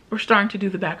 We're starting to do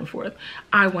the back and forth.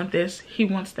 I want this, he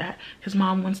wants that. His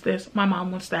mom wants this, my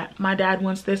mom wants that. My dad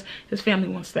wants this, his family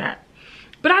wants that.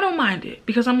 But I don't mind it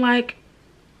because I'm like,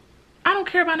 I don't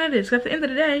care about none of this. At the end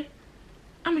of the day,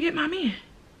 I'm gonna get my man.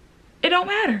 It don't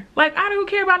matter. Like, I don't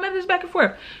care about none of this back and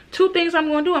forth. Two things I'm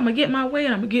gonna do. I'm gonna get my way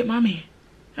and I'm gonna get my man.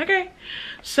 Okay?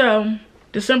 So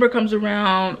December comes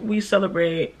around. We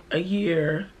celebrate a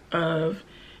year of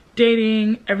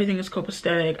dating. Everything is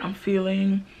copacetic. I'm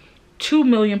feeling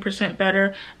 2,000,000%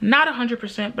 better. Not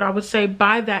 100%, but I would say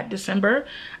by that December,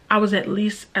 I was at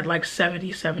least at like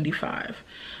 70, 75.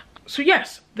 So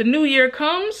yes, the new year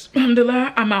comes,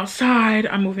 alhamdulillah, I'm outside,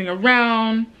 I'm moving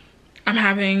around, I'm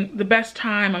having the best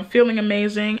time, I'm feeling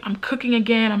amazing, I'm cooking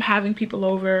again, I'm having people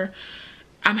over,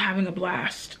 I'm having a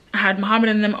blast. I had Muhammad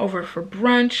and them over for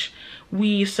brunch.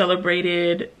 We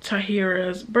celebrated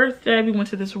Tahira's birthday. We went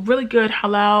to this really good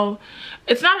halal,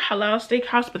 it's not a halal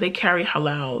steakhouse, but they carry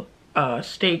halal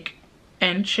steak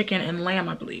and chicken and lamb,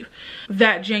 I believe.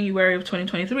 That January of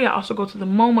 2023, I also go to the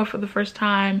MoMA for the first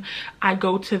time. I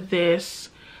go to this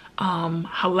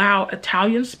halal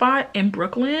Italian spot in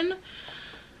Brooklyn.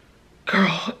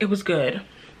 Girl, it was good.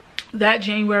 That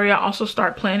January, I also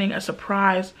start planning a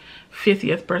surprise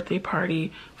 50th birthday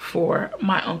party for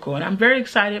my uncle. And I'm very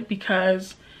excited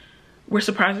because we're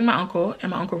surprising my uncle,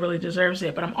 and my uncle really deserves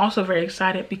it. But I'm also very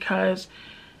excited because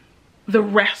the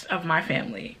rest of my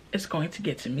family is going to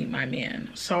get to meet my man.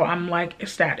 So I'm like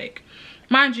ecstatic.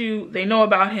 Mind you, they know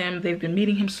about him. They've been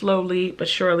meeting him slowly but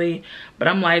surely. But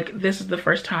I'm like, this is the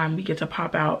first time we get to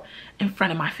pop out in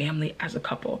front of my family as a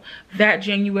couple. That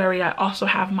January, I also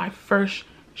have my first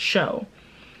show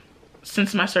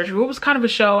since my surgery. It was kind of a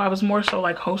show. I was more so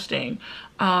like hosting.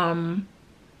 I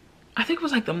think it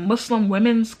was like the Muslim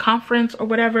Women's Conference or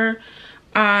whatever.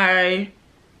 I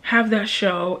have that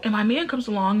show and my man comes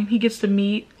along and he gets to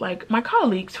meet like my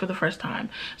colleagues for the first time.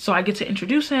 So I get to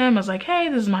introduce him. I was like, hey,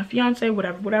 this is my fiance,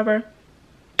 whatever.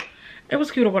 It was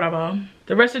cute or whatever.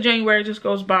 The rest of January just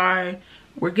goes by.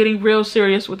 We're getting real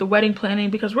serious with the wedding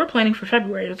planning because we're planning for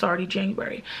February. It's already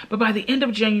January. But by the end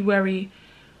of January,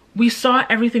 we saw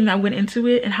everything that went into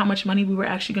it and how much money we were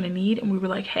actually going to need. And we were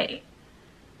like, hey,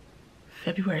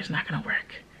 February is not going to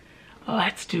work.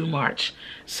 Let's do March.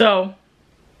 So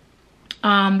we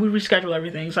reschedule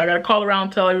everything. So I got to call around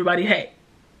and tell everybody, hey,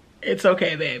 it's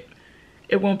okay, babe.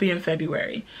 It won't be in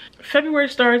February. February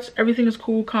starts. Everything is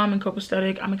cool, calm, and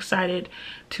copacetic. I'm excited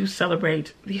to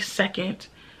celebrate the second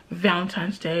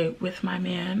Valentine's Day with my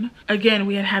man. Again,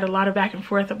 we had a lot of back and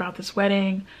forth about this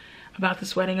wedding, about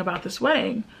this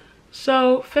wedding.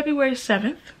 So February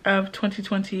 7th of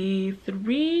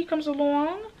 2023 comes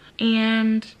along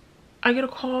and I get a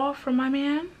call from my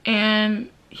man and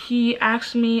he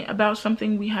asked me about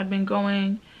something we had been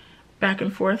going back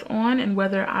and forth on and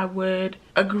whether I would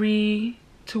agree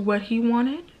to what he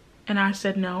wanted. And I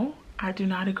said, no, I do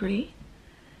not agree.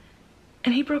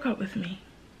 And he broke up with me.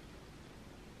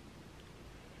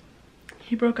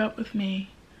 He broke up with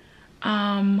me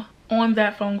on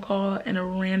that phone call in a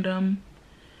random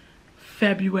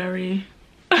February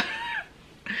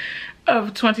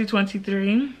of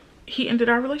 2023. he ended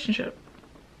our relationship.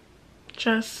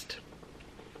 Just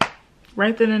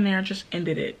right then and there, just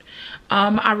ended it.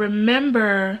 I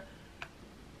remember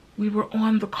we were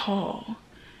on the call,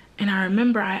 and I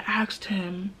remember I asked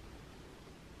him,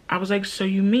 I was like, so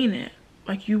you mean it?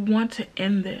 Like, you want to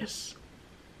end this?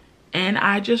 And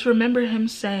I just remember him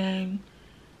saying,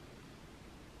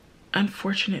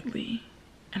 unfortunately.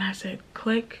 And I said,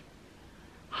 click,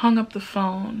 hung up the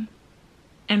phone,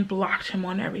 and blocked him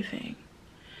on everything.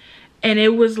 And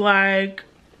it was like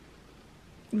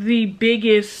the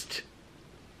biggest,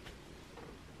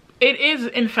 it is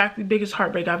in fact the biggest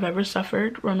heartbreak I've ever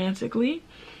suffered romantically.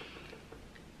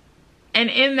 And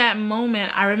in that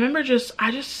moment, I remember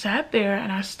I just sat there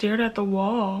and I stared at the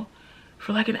wall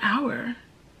for like an hour.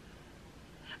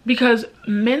 Because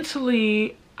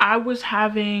mentally, I was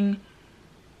having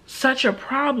such a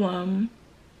problem,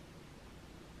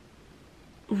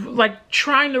 like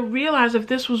trying to realize if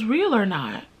this was real or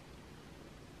not.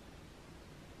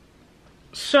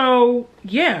 So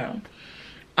yeah,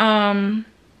 that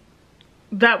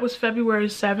was February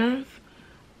 7th.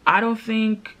 I don't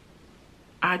think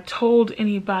I told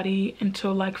anybody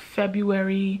until like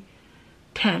February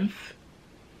 10th.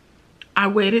 I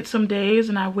waited some days,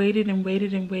 and I waited and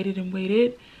waited and waited and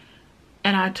waited.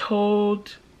 And I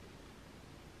told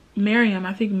Miriam,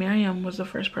 I think Miriam was the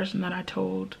first person that I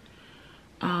told.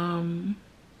 And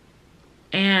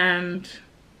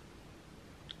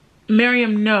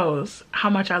Miriam knows how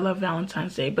much I love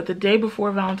Valentine's Day. But the day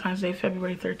before Valentine's Day,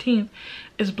 February 13th,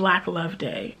 is Black Love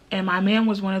Day. And my man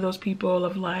was one of those people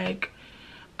of like,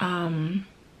 oh,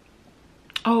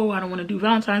 I don't want to do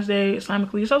Valentine's Day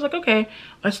Islamically. So I was like, okay,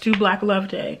 let's do Black Love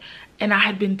Day. And I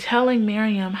had been telling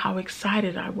Miriam how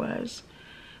excited I was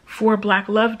for Black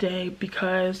Love Day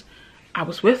because I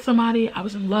was with somebody, I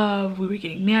was in love, we were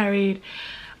getting married.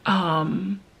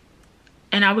 And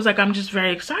I was like, I'm just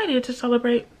very excited to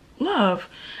celebrate love.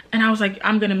 And I was like,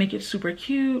 I'm gonna make it super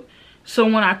cute. So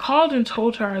when I called and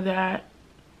told her that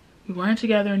we weren't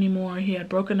together anymore, he had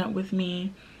broken up with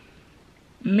me,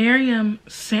 Miriam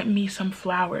sent me some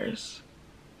flowers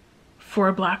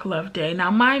for Black Love Day. Now,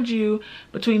 mind you,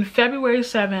 between February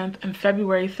 7th and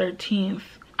February 13th,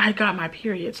 I got my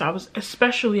period. So I was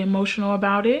especially emotional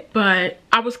about it, but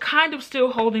I was kind of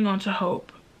still holding on to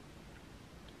hope.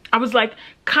 I was like,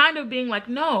 kind of being like,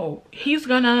 no, he's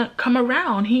gonna come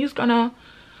around. He's gonna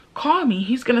call me.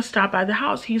 He's gonna stop by the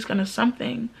house. He's gonna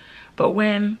something. But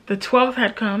when the 12th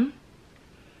had come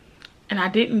and I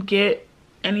didn't get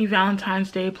any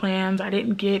Valentine's Day plans, I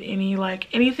didn't get any like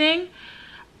anything,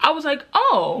 I was like,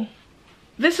 oh,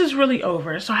 this is really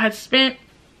over. So I had spent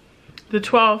the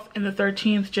 12th and the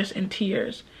 13th just in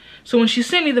tears. So when she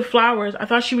sent me the flowers, I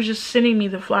thought she was just sending me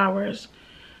the flowers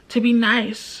to be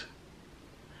nice.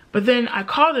 But then I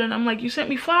called her and I'm like, you sent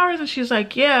me flowers? And she's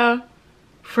like, yeah,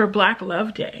 for Black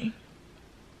Love Day.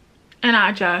 And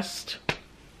I just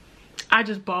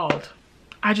bawled.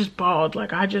 I just bawled.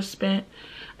 Like I think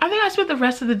I spent the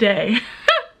rest of the day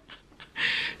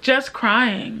just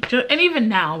crying. And even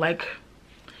now, like,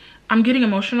 I'm getting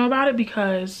emotional about it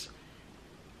because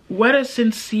what a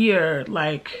sincere,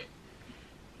 like,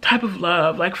 type of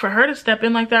love. Like, for her to step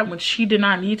in like that when she did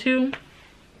not need to,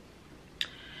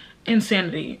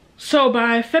 insanity. So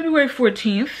by February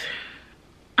 14th,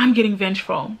 I'm getting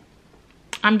vengeful.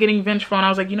 And I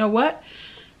was like, you know what?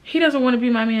 He doesn't want to be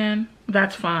my man.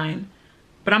 That's fine.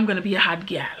 But I'm going to be a hot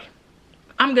gal.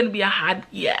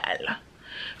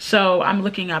 So I'm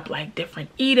looking up like different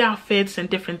Eid outfits and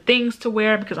different things to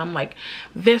wear because I'm like,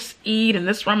 this Eid and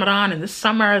this Ramadan and this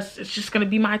summer, it's just going to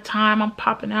be my time. I'm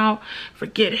popping out.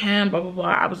 Forget him, blah, blah, blah.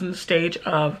 I was in the stage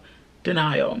of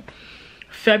denial.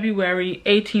 February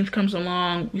 18th comes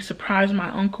along. We surprised my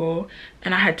uncle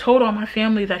and I had told all my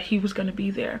family that he was going to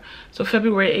be there. So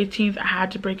February 18th, I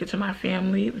had to break it to my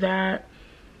family that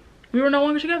we were no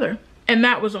longer together. And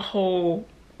that was a whole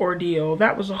ordeal.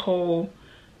 That was a whole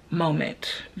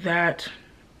moment that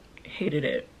hated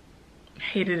it.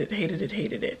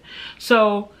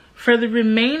 So for the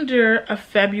remainder of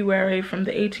February, from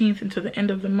the 18th until the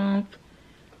end of the month,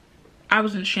 I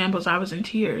was in shambles. I was in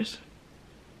tears.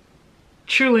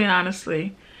 Truly and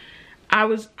honestly, I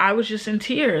was just in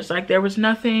tears. Like, there was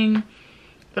nothing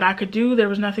that I could do. There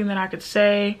was nothing that I could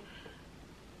say.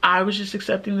 I was just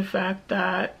accepting the fact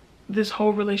that this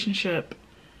whole relationship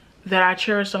that I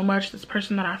cherish so much, this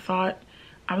person that I thought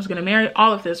I was gonna marry,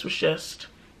 all of this was just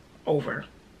over.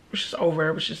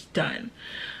 It was just done.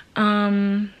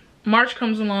 March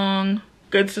comes along,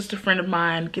 good sister friend of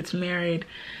mine gets married.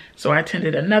 So I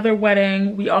attended another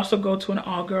wedding. We also go to an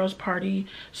all-girls party.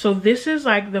 So this is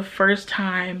like the first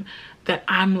time that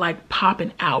I'm like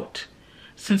popping out.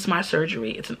 since my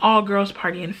surgery. It's an all-girls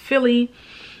party in Philly.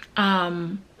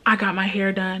 I got my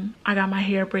hair done. I got my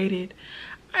hair braided.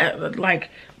 Like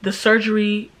the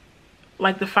surgery,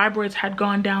 like the fibroids had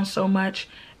gone down so much,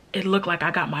 it looked like I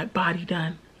got my body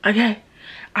done. Okay,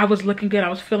 I was looking good. I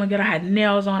was feeling good. I had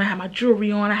nails on. I had my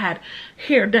jewelry on. I had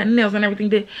hair done, nails and everything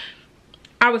did.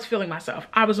 I was feeling myself.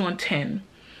 I was on 10.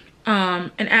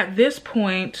 And at this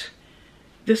point,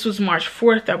 this was March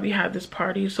 4th that we had this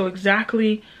party. So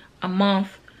exactly a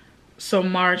month. So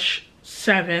March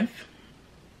 7th.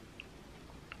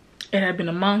 It had been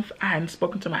a month. I hadn't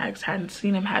spoken to my ex, hadn't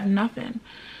seen him, had nothing.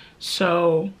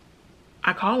 So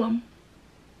I call him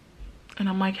and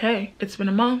I'm like, hey, it's been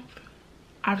a month.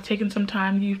 I've taken some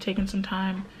time. You've taken some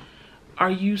time.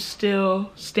 Are you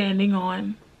still standing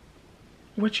on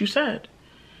what you said?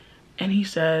 And he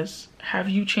says, have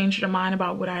you changed your mind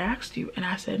about what I asked you? And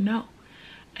I said, no.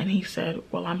 And he said,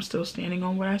 well, I'm still standing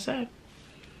on what I said.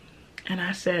 And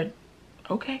I said,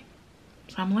 okay.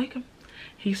 Assalamu alaikum.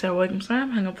 He said, walaikum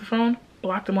salam, hung up the phone,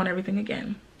 blocked him on everything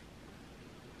again.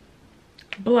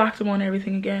 Blocked him on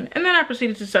everything again. And then I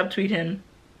proceeded to subtweet him.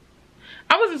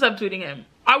 I wasn't subtweeting him.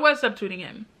 I was subtweeting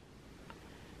him.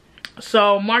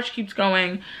 So March keeps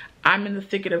going. I'm in the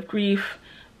thicket of grief,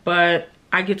 but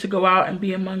I get to go out and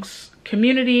be amongst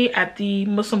community at the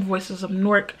Muslim Voices of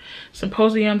Newark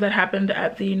symposium that happened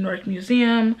at the Newark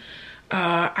Museum.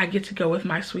 I get to go with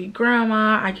my sweet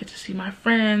grandma. I get to see my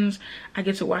friends. I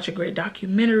get to watch a great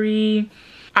documentary.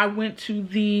 I went to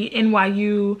the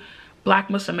NYU Black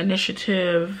Muslim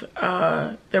Initiative,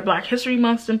 their Black History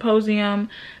Month symposium.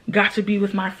 Got to be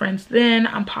with my friends then.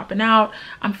 I'm popping out.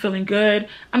 I'm feeling good.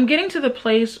 I'm getting to the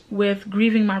place with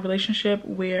grieving my relationship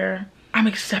where I'm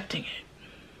accepting it.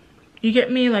 You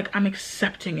get me? Like, I'm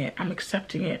accepting it. I'm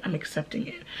accepting it. I'm accepting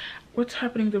it. What's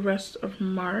happening the rest of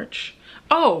March?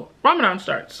 Oh, Ramadan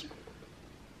starts.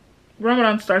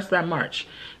 Ramadan starts that March.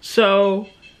 So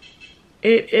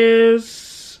it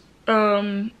is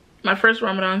my first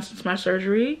Ramadan since my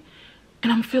surgery,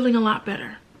 and I'm feeling a lot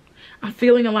better. I'm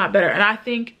feeling a lot better. And I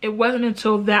think it wasn't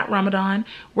until that Ramadan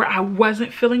where I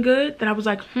wasn't feeling good that I was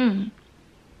like,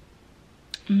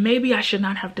 maybe I should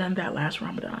not have done that last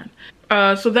Ramadan.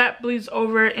 So that bleeds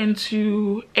over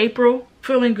into April.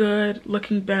 Feeling good,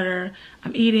 looking better.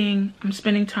 I'm eating, I'm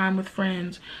spending time with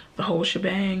friends, the whole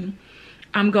shebang.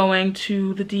 I'm going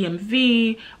to the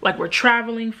DMV, like we're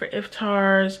traveling for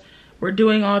iftars. We're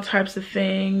doing all types of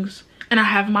things. And I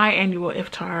have my annual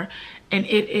iftar and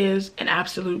it is an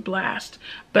absolute blast.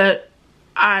 But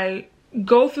I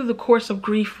go through the course of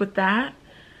grief with that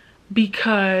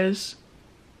because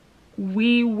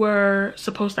we were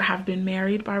supposed to have been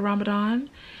married by Ramadan,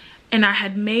 and I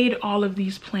had made all of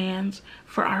these plans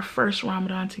for our first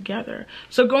Ramadan together.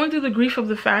 So going through the grief of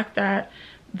the fact that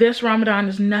this Ramadan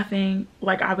is nothing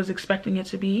like I was expecting it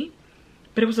to be,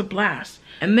 but it was a blast.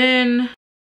 And then,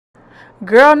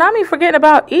 girl, not me forgetting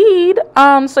about Eid.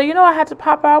 So you know I had to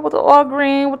pop out with the all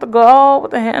green, with the gold,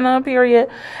 with the henna, period.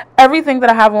 Everything that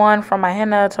I have on, from my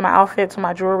henna to my outfit to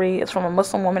my jewelry, is from a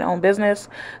Muslim woman-owned business.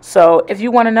 So if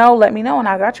you want to know, let me know and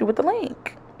I got you with the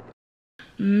link.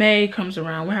 May comes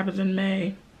around. What happens in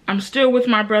May? I'm still with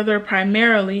my brother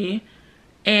primarily,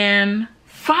 and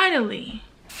finally,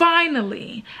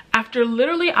 after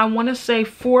literally, I want to say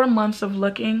 4 months of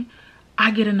looking,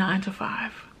 I get a 9-to-5.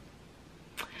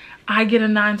 I get a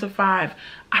 9-to-5.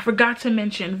 I forgot to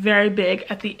mention, very big,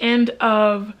 at the end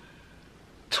of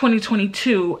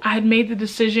 2022, I had made the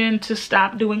decision to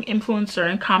stop doing influencer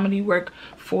and comedy work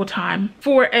full-time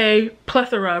for a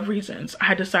plethora of reasons. I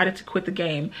had decided to quit the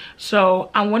game. So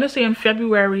I want to say in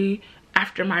February,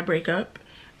 after my breakup,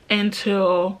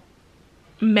 until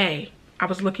May, I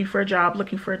was looking for a job,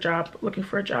 looking for a job, looking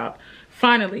for a job.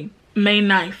 Finally, May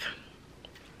 9th,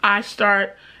 I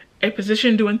start a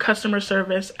position doing customer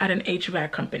service at an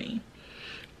HVAC company.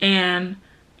 And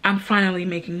I'm finally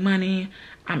making money.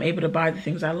 I'm able to buy the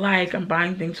things I like. I'm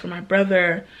buying things for my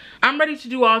brother. I'm ready to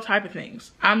do all type of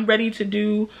things. I'm ready to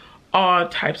do all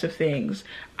types of things.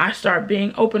 I start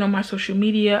being open on my social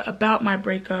media about my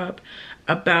breakup,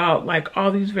 about like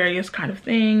all these various kind of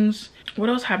things. What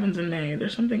else happens in May?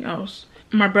 There's something else.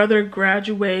 My brother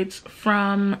graduates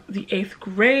from the 8th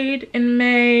grade in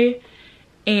May,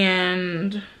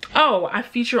 and oh, I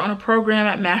feature on a program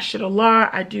at Masjid Allah.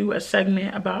 I do a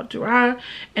segment about dua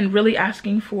and really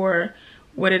asking for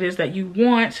what it is that you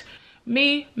want.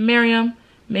 Me, Miriam,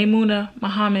 Maymuna,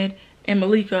 Muhammad, and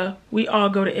Malika, we all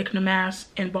go to Ikna Mass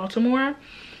in Baltimore.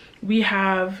 We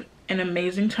have an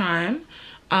amazing time.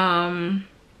 And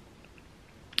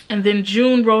then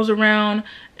June rolls around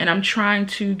and I'm trying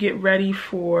to get ready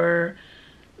for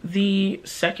the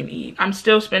second Eid. I'm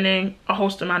still spending a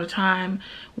host amount of time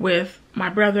with my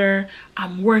brother.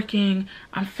 I'm working,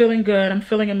 I'm feeling good, I'm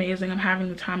feeling amazing, I'm having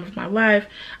the time of my life.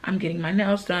 I'm getting my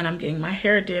nails done, I'm getting my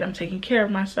hair did, I'm taking care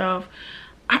of myself.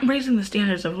 I'm raising the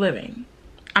standards of living.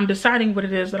 I'm deciding what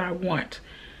it is that I want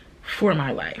for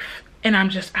my life. And I'm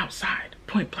just outside,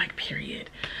 point blank period.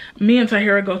 Me and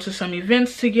Tahira go to some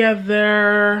events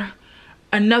together.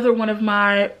 Another one of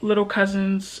my little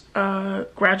cousins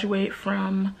graduate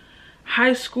from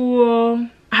high school.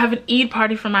 I have an Eid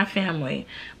party for my family,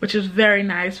 which is very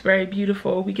nice, very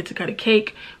beautiful. We get to cut a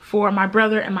cake for my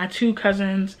brother and my 2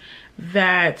 cousins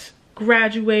that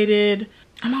graduated.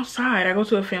 I'm outside. I go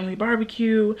to a family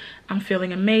barbecue. I'm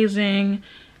feeling amazing.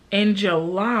 In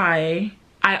July,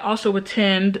 I also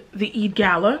attend the Eid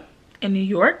Gala in New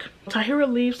York.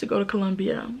 Tahira leaves to go to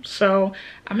Colombia. So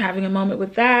I'm having a moment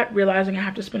with that, realizing I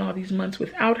have to spend all these months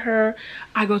without her.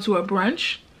 I go to a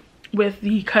brunch with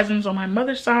the cousins on my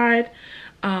mother's side.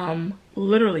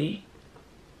 Literally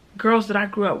girls that I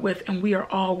grew up with, and we are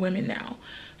all women now.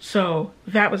 So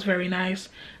that was very nice.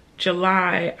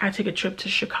 July, I take a trip to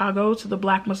Chicago to the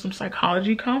Black Muslim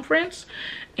Psychology Conference,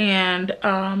 and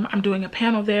I'm doing a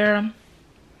panel there.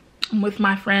 I'm with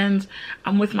my friends,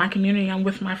 I'm with my community, I'm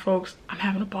with my folks. I'm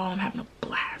having a ball, I'm having a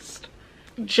blast.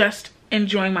 Just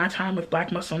enjoying my time with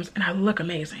Black Muslims, and I look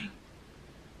amazing.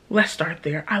 Let's start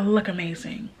there. I look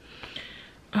amazing.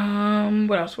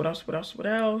 What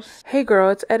else? Hey girl,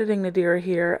 it's Editing Nadira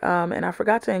here, and I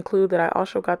forgot to include that I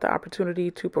also got the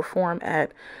opportunity to perform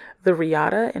at the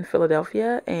Riata in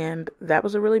Philadelphia, and that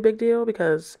was a really big deal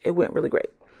because it went really great.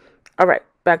 All right,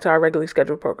 back to our regularly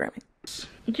scheduled programming.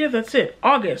 Yeah, that's it.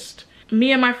 August.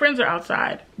 Me and my friends are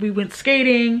outside. We went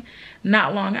skating.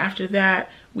 Not long after that,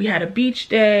 we had a beach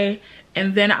day,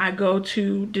 and then I go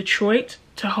to Detroit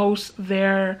to host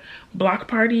their block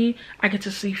party. I get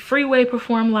to see Freeway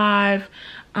perform live.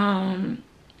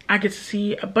 I get to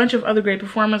see a bunch of other great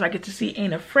performers. I get to see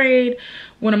Ain't Afraid.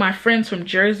 One of my friends from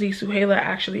Jersey, Suhaila,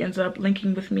 actually ends up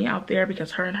linking with me out there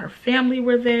because her and her family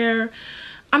were there.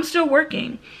 I'm still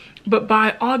working. But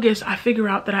by August, I figure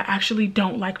out that I actually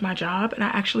don't like my job and I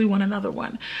actually want another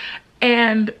one.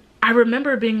 And I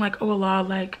remember being like, oh Allah,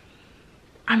 like,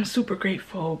 I'm super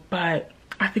grateful, but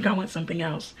I think I want something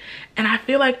else. And I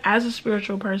feel like as a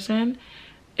spiritual person,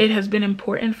 it has been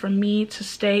important for me to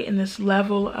stay in this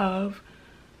level of,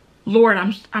 Lord,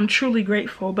 I'm truly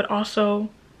grateful, but also,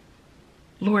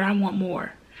 Lord, I want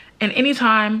more. And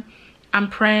anytime I'm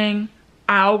praying,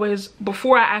 I always,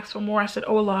 before I ask for more, I said,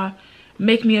 oh Allah,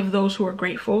 make me of those who are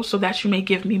grateful so that you may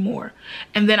give me more.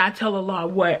 And then I tell Allah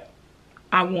what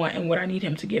I want and what I need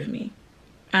him to give me.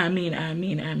 Ameen,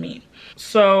 ameen, ameen.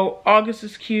 So August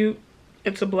is cute.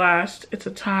 It's a blast. It's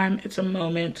a time. It's a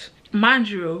moment. Mind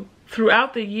you,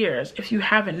 throughout the years, if you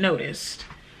haven't noticed,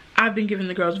 I've been giving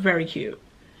the girls very cute.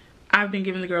 I've been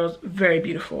giving the girls very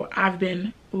beautiful. I've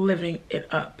been living it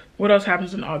up. What else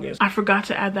happens in August? I forgot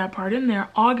to add that part in there.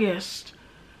 August,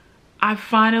 I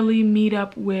finally meet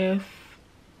up with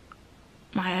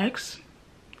my ex.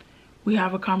 We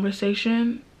have a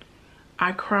conversation.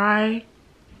 I cry.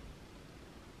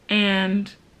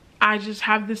 And I just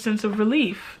have this sense of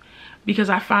relief because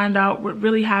I find out what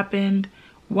really happened,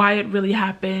 why it really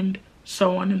happened,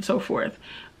 so on and so forth.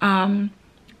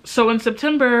 So in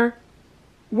September,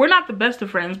 we're not the best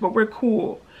of friends, but we're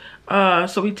cool.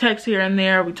 So we text here and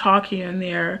there, we talk here and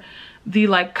there. The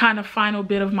like kind of final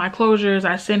bit of my closures,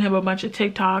 I sent him a bunch of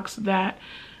TikToks that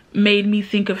made me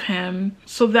think of him.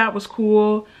 So that was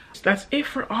cool. That's it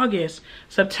for August.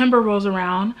 September rolls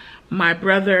around. My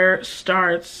brother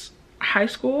starts high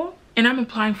school and I'm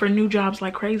applying for new jobs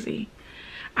like crazy.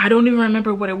 I don't even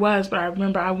remember what it was, but I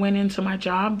remember I went into my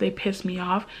job, they pissed me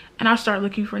off, and I started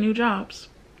looking for new jobs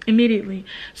immediately.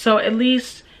 So at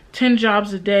least 10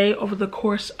 jobs a day over the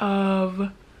course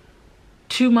of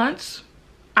 2 months.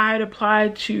 I had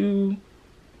applied to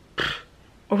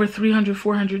over 300,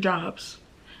 400 jobs.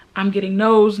 I'm getting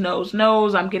no's.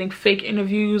 I'm getting fake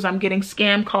interviews. I'm getting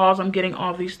scam calls. I'm getting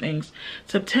all these things.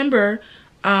 September,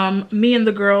 me and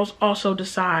the girls also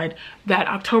decide that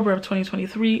October of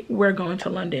 2023, we're going to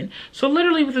London. So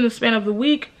literally within the span of the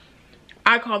week,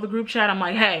 I call the group chat. I'm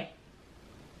like, hey,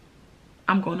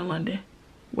 I'm going to London.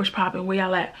 What's poppin'? Where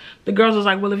y'all at? The girls was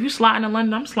like, well, if you sliding to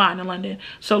London, I'm sliding to London.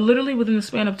 So literally within the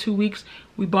span of 2 weeks,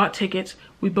 we bought tickets,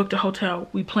 we booked a hotel,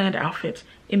 we planned outfits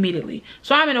immediately.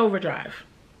 So I'm in overdrive.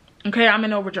 Okay, I'm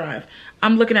in overdrive.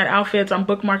 I'm looking at outfits, I'm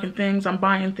bookmarking things, I'm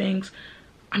buying things.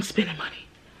 I'm spending money.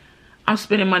 I'm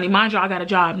spending money. Mind you, I got a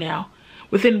job now.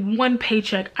 Within one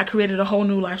paycheck, I created a whole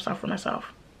new lifestyle for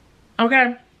myself.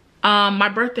 Okay? My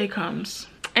birthday comes.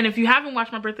 And if you haven't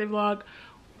watched my birthday vlog,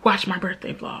 watch my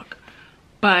birthday vlog.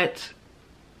 But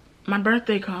my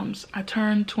birthday comes, I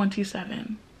turn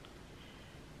 27,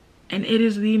 and it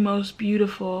is the most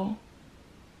beautiful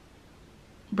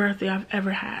birthday I've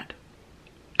ever had.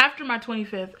 After my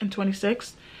 25th and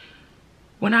 26th,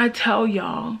 when I tell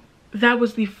y'all, that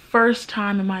was the first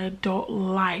time in my adult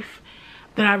life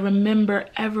that I remember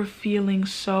ever feeling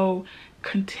so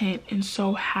content and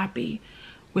so happy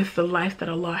with the life that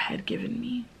Allah had given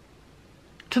me.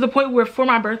 To the point where for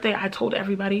my birthday, I told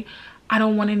everybody, I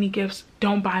don't want any gifts.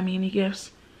 Don't buy me any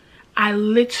gifts. I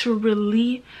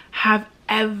literally have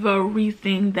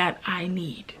everything that I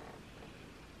need.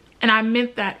 And I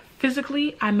meant that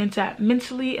physically, I meant that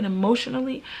mentally and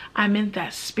emotionally, I meant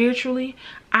that spiritually.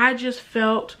 I just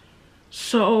felt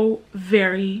so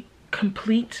very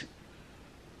complete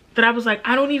that I was like,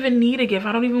 I don't even need a gift.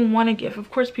 I don't even want a gift. Of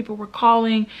course, people were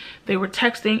calling, they were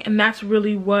texting, and that's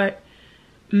really what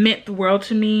meant the world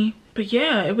to me. But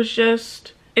yeah, it was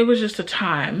just a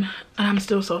time, and I'm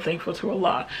still so thankful to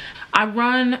Allah. I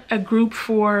run a group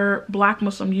for Black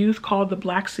Muslim youth called the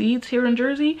Black Seeds here in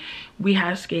Jersey. We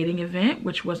had a skating event,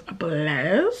 which was a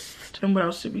blast. And what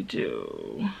else did we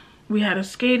do? We had a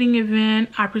skating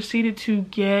event. I proceeded to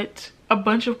get a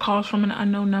bunch of calls from an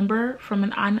unknown number, from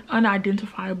an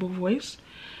unidentifiable voice,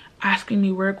 asking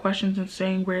me weird questions and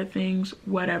saying weird things,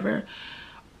 whatever.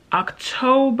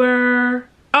 October,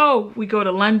 oh, we go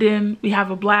to London. We have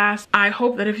a blast. I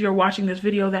hope that if you're watching this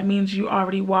video, that means you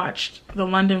already watched the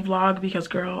London vlog, because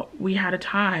girl, we had a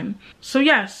time. So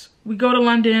yes, we go to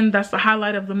London. That's the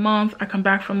highlight of the month. I come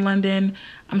back from London.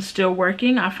 I'm still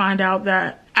working. I find out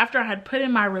that after I had put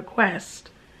in my request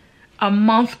a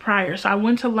month prior, so I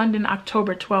went to London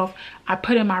October 12th. I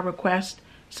put in my request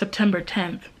September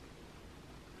 10th.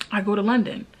 I go to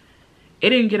London.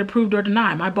 It didn't get approved or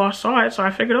denied. My boss saw it, so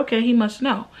I figured, okay, he must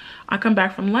know. I come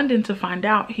back from London to find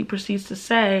out. He proceeds to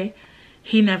say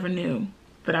he never knew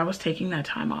that I was taking that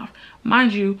time off.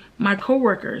 Mind you, my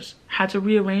coworkers had to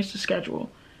rearrange the schedule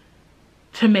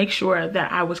to make sure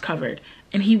that I was covered.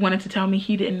 And he wanted to tell me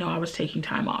he didn't know I was taking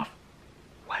time off.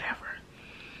 Whatever.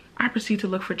 I proceed to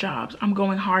look for jobs. I'm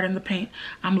going hard in the paint.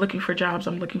 I'm looking for jobs.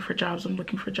 I'm looking for jobs. I'm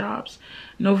looking for jobs.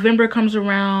 November comes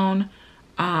around.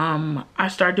 I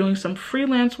start doing some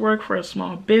freelance work for a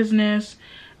small business,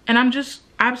 and I'm just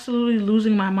absolutely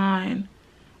losing my mind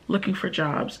looking for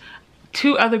jobs.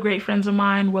 Two other great friends of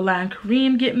mine, Willa and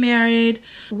Kareem, get married.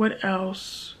 What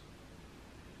else?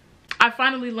 I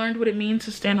finally learned what it means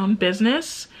to stand on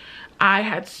business. I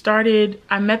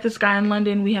met this guy in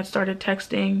London. We had started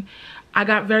texting. I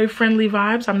got very friendly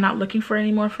vibes. I'm not looking for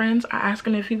any more friends. I asked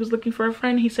him if he was looking for a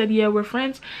friend. He said, yeah, we're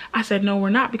friends. I said, no, we're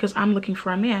not, because I'm looking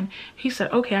for a man. He said,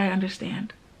 okay, I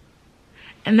understand.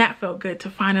 And that felt good to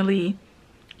finally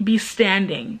be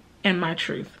standing in my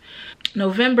truth.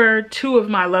 November, two of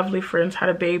my lovely friends had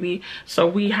a baby. So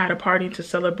we had a party to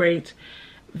celebrate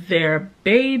their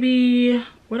baby.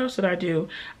 What else did I do?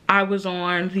 I was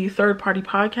on the Third Party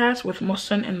podcast with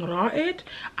Mohsen and Ra'id.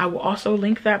 I will also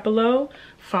link that below.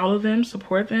 Follow them,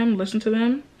 support them, listen to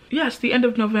them. Yes, the end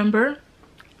of November,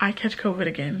 I catch COVID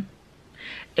again.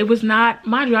 It was not,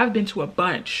 mind you, I've been to a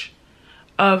bunch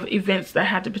of events that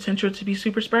had the potential to be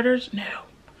super spreaders. No,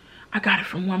 I got it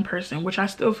from one person, which I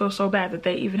still feel so bad that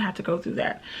they even had to go through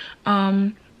that.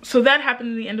 So that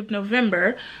happened at the end of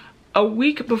November. A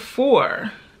week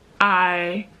before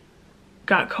I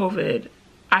got COVID,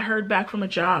 I heard back from a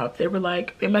job. They were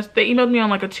like, they emailed me on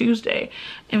like a Tuesday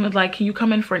and was like, can you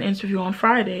come in for an interview on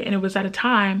Friday? And it was at a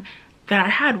time that I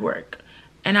had work.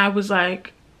 And I was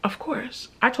like, of course.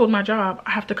 I told my job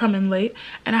I have to come in late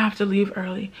and I have to leave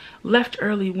early. Left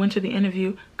early, went to the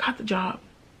interview, got the job.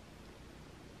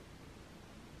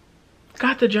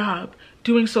 Got the job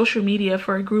doing social media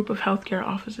for a group of healthcare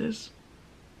offices.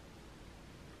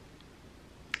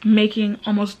 Making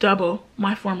almost double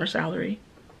my former salary.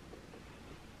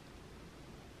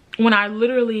 When I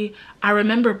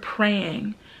remember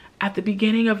praying at the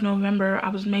beginning of November. I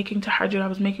was making tahajjud, I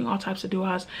was making all types of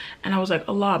du'as, and I was like,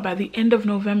 Allah, by the end of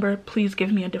November, please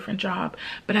give me a different job.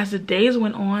 But as the days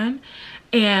went on,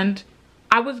 and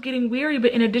I was getting weary,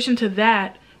 but in addition to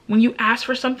that, when you ask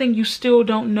for something, you still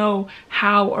don't know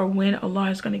how or when Allah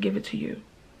is going to give it to you.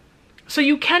 So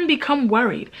you can become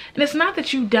worried. And it's not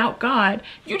that you doubt God,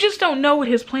 you just don't know what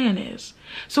his plan is.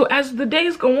 So as the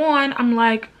days go on, I'm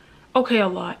like, okay,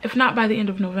 Allah, if not by the end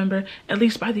of November, at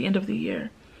least by the end of the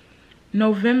year.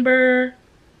 November,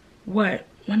 what?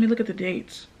 Let me look at the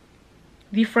dates.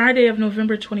 The Friday of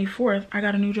November 24th, I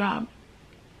got a new job.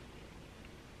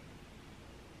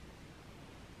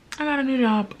 I got a new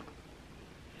job.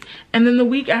 And then the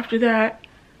week after that,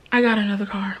 I got another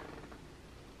car.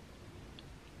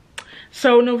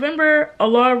 So November,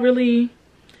 Allah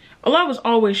was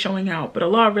always showing out, but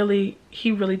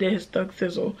he really did his thug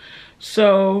thizzle.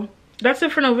 So that's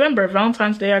it for November.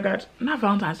 Valentine's Day, not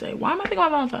Valentine's Day. Why am I thinking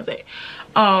about Valentine's Day?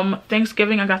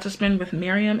 Thanksgiving, I got to spend with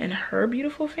Miriam and her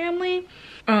beautiful family.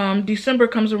 December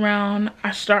comes around,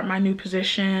 I start my new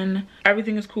position.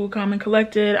 Everything is cool, calm, and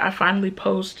collected. I finally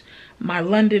post my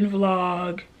London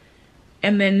vlog.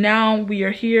 And then now we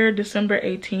are here, December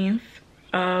 18th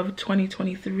of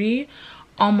 2023,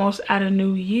 almost at a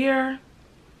new year.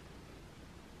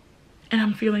 And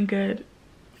I'm feeling good,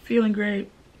 feeling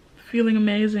great, feeling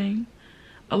amazing.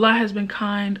 Allah has been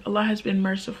kind, Allah has been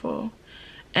merciful.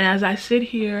 And as I sit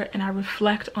here and I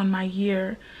reflect on my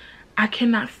year, I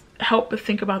cannot help but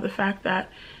think about the fact that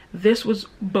this was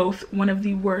both one of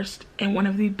the worst and one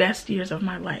of the best years of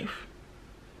my life.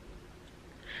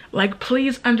 Like,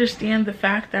 please understand the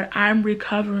fact that I'm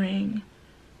recovering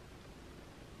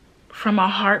from a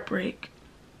heartbreak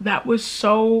that was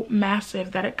so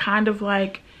massive that it kind of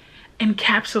like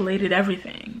encapsulated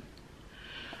everything.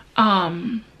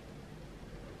 And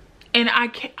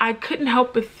I couldn't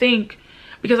help but think,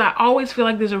 because I always feel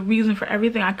like there's a reason for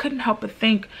everything, I couldn't help but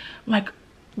think, like,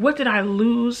 what did I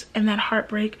lose in that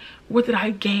heartbreak? What did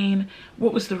I gain?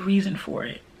 What was the reason for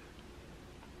it?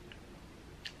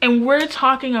 And we're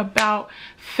talking about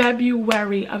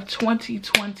February of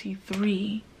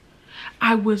 2023.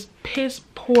 I was piss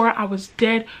poor. I was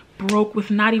dead broke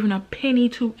with not even a penny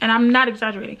to, and I'm not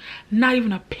exaggerating, not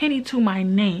even a penny to my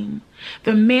name.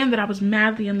 The man that I was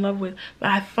madly in love with,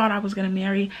 that I thought I was gonna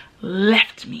marry,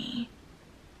 left me.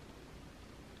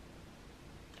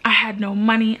 I had no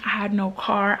money, I had no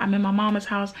car, I'm in my mama's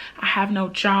house, I have no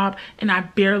job, and I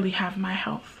barely have my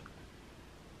health.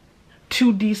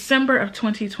 To December of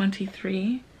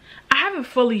 2023, I haven't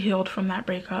fully healed from that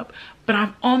breakup, but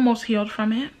I've almost healed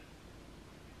from it.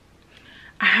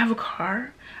 I have a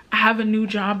car, I have a new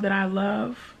job that I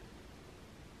love,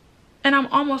 and I'm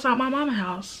almost out my mama's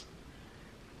house.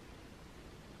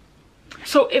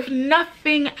 So if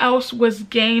nothing else was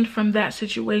gained from that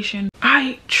situation,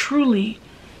 I truly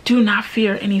do not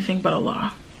fear anything but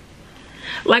Allah.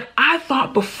 Like, I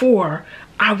thought before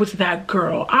I was that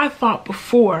girl. I thought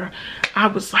before I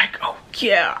was like, oh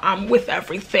yeah, I'm with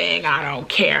everything, I don't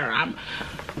care.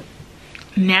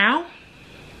 Now,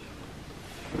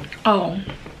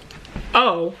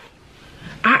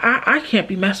 I can't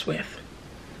be messed with.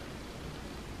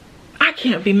 I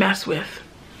can't be messed with.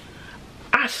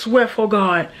 I swear for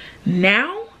God,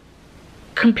 now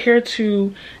compared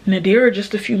to Nadira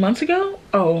just a few months ago,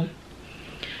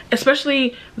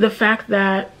 especially the fact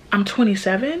that I'm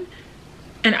 27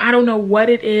 and I don't know what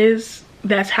it is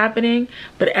that's happening,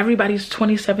 but everybody's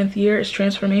 27th year is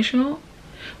transformational.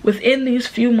 Within these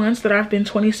few months that I've been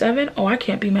 27, I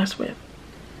can't be messed with.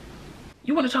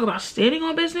 You want to talk about standing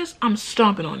on business? I'm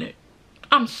stomping on it.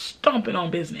 I'm stomping on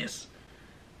business,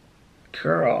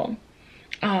 girl.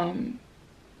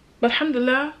 But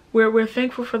alhamdulillah, we're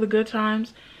thankful for the good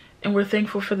times, and we're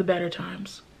thankful for the better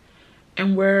times,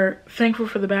 and we're thankful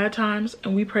for the bad times,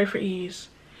 and we pray for ease.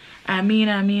 Ameen,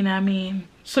 ameen, ameen.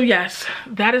 So yes,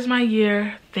 that is my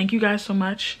year. Thank you guys so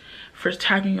much for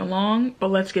tagging along, but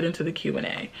let's get into the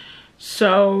Q&A.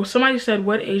 So somebody said,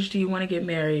 what age do you want to get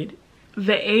married?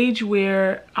 The age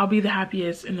where I'll be the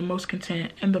happiest and the most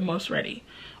content and the most ready,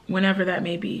 whenever that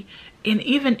may be. And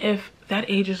even if that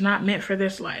age is not meant for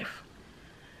this life,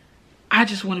 I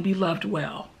just want to be loved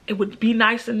well. It would be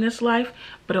nice in this life,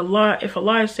 but if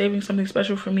Allah is saving something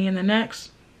special for me in the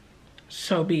next,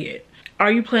 so be it. Are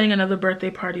you planning another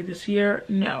birthday party this year?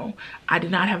 No, I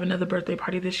did not have another birthday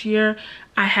party this year.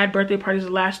 I had birthday parties the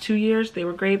last 2 years. They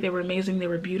were great, they were amazing, they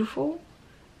were beautiful,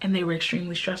 and they were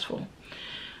extremely stressful.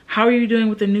 How are you doing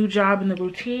with the new job and the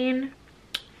routine?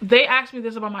 They asked me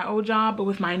this about my old job, but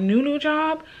with my new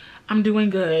job, I'm doing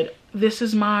good. This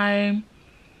is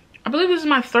I believe this is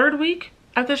my 3rd week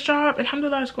at this job.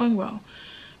 Alhamdulillah, it's going well.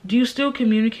 Do you still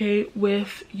communicate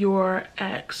with your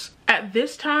ex? At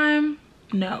this time,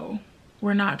 no,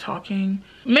 we're not talking.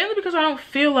 Mainly because I don't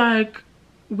feel like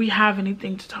we have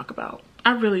anything to talk about.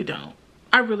 I really don't.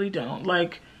 I really don't.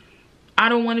 Like, I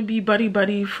don't want to be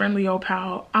buddy, friendly old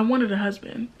pal. I wanted a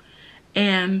husband.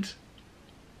 And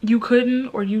you couldn't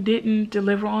or you didn't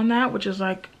deliver on that, which is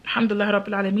like, alhamdulillah rabbil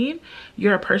alameen.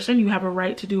 You're a person, you have a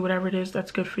right to do whatever it is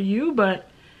that's good for you, but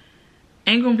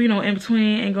ain't gonna be no in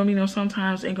between, ain't gonna be no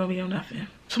sometimes, ain't gonna be no nothing.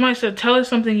 Somebody said, tell us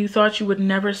something you thought you would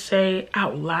never say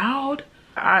out loud.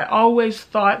 I always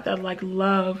thought that like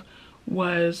love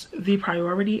was the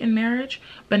priority in marriage,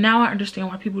 but now I understand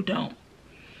why people don't.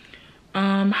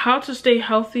 How to stay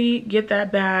healthy, get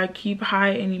that bag, keep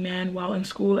high any man while in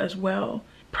school as well.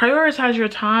 Prioritize your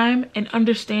time and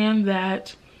understand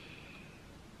that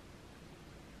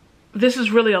this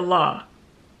is really Allah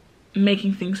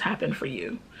making things happen for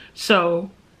you.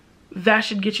 So that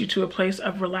should get you to a place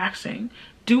of relaxing.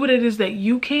 Do what it is that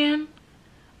you can,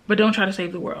 but don't try to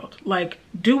save the world. Like,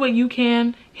 do what you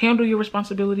can, handle your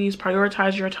responsibilities,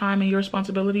 prioritize your time and your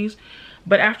responsibilities.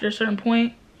 But after a certain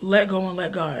point, let go and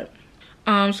let God.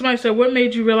 Somebody said, what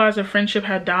made you realize a friendship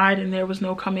had died and there was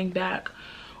no coming back?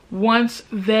 Once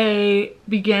they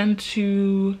began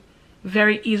to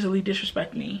very easily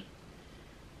disrespect me.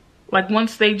 Like,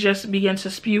 once they just began to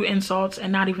spew insults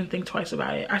and not even think twice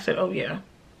about it, I said, oh yeah,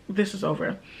 this is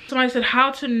over. Somebody said,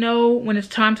 how to know when it's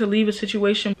time to leave a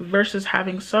situation versus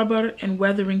having sabr and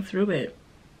weathering through it?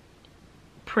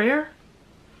 Prayer.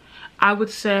 I would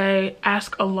say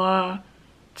ask Allah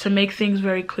to make things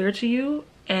very clear to you.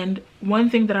 And one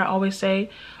thing that I always say,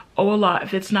 oh Allah,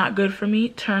 if it's not good for me,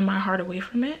 turn my heart away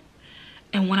from it.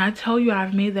 And when I tell you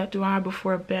I've made that dua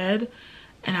before bed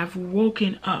and I've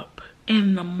woken up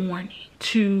in the morning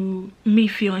to me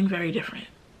feeling very different,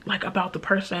 like about the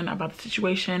person, about the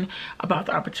situation, about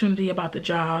the opportunity, about the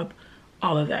job,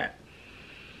 all of that.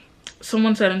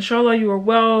 Someone said, inshallah you are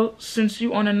well. Since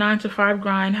you on a 9-to-5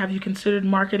 grind, have you considered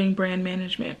marketing brand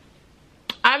management?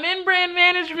 I'm in brand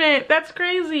management. That's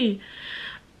crazy.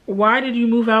 Why did you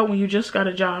move out when you just got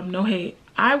a job? No hate.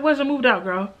 I wasn't moved out,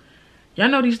 girl. Y'all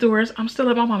know these doors. I'm still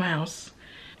at my mama's house.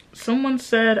 Someone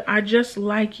said, I just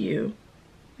like you.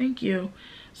 Thank you.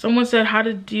 Someone said, how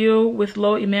to deal with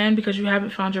low iman because you haven't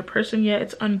found your person yet.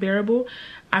 It's unbearable.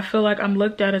 I feel like I'm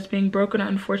looked at as being broken or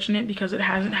unfortunate because it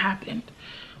hasn't happened.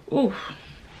 Ooh,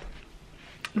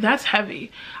 that's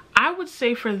heavy. I would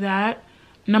say for that,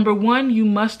 number one, you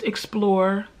must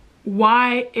explore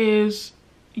why is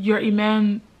your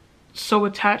iman so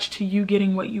attached to you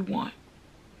getting what you want.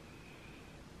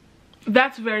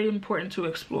 That's very important to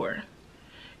explore.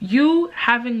 You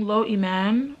having low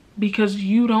iman because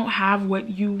you don't have what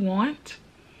you want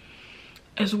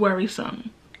is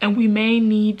worrisome. And we may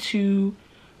need to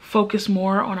focus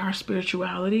more on our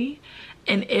spirituality.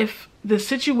 And if the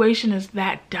situation is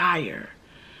that dire,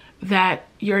 that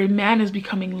your iman is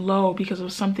becoming low because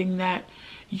of something that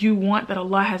you want that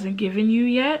Allah hasn't given you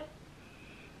yet,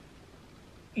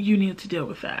 you need to deal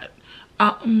with that.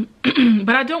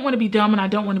 But I don't want to be dumb and I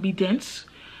don't want to be dense.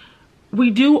 We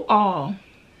do all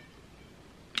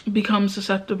become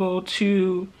susceptible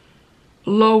to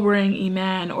lowering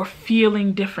iman or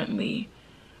feeling differently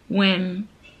when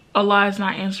Allah is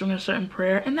not answering a certain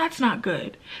prayer, and that's not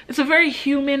good. It's a very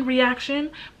human reaction,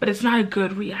 but it's not a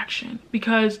good reaction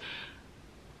because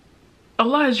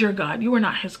Allah is your God. You are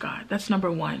not his God. That's number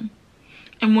one.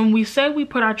 And when we say we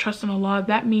put our trust in Allah,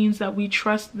 that means that we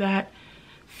trust that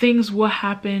things will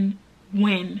happen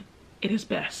when it is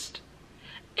best.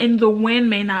 And the when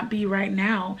may not be right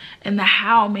now, and the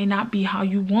how may not be how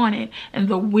you want it, and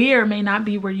the where may not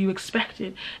be where you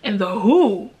expected, and the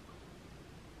who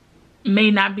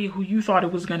may not be who you thought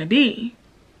it was going to be.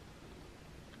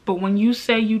 But when you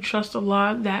say you trust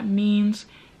Allah, that means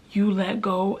you let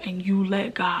go and you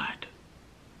let God.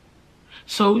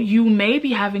 So you may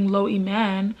be having low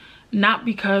iman, not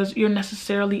because you're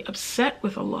necessarily upset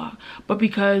with Allah, but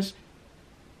because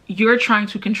you're trying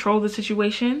to control the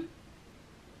situation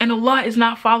and Allah is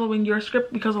not following your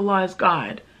script because Allah is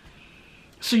God.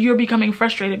 So you're becoming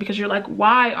frustrated because you're like,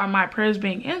 why are my prayers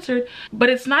being answered? But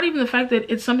it's not even the fact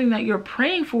that it's something that you're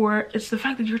praying for, it's the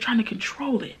fact that you're trying to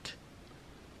control it.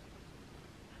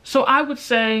 So I would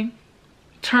say,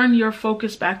 turn your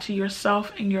focus back to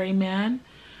yourself and your iman,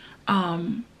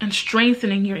 and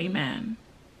strengthening your iman.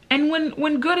 And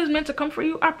when good is meant to come for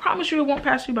you, I promise you it won't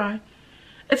pass you by.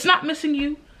 It's not missing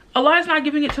you. Allah is not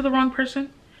giving it to the wrong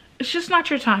person. It's just not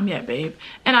your time yet, babe.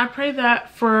 And I pray that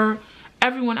for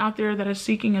everyone out there that is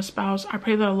seeking a spouse, I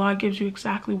pray that Allah gives you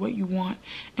exactly what you want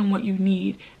and what you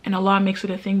need, and Allah makes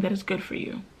it a thing that is good for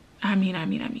you. Ameen,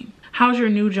 ameen, ameen. How's your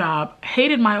new job?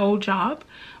 Hated my old job,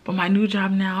 but my new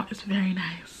job now is very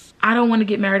nice. I don't want to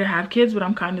get married or have kids, but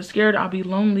I'm kind of scared I'll be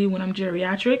lonely when I'm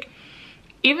geriatric.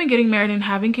 Even getting married and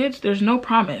having kids, there's no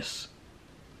promise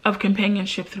of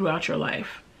companionship throughout your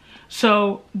life.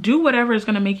 So do whatever is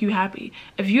going to make you happy.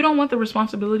 If you don't want the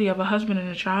responsibility of a husband and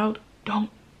a child, don't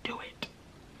do it.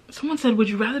 Someone said, would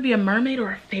you rather be a mermaid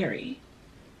or a fairy?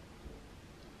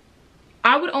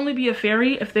 I would only be a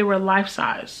fairy if they were life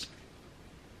size.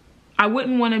 I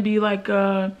wouldn't want to be like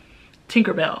a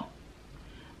Tinkerbell,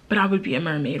 but I would be a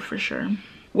mermaid for sure.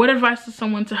 What advice is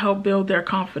someone to help build their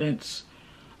confidence?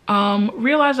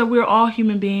 Realize that we're all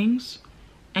human beings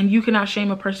and you cannot shame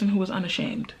a person who is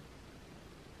unashamed.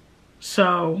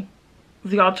 So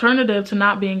the alternative to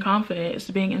not being confident is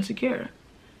to being insecure.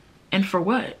 And for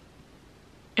what?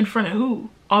 In front of who?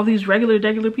 All these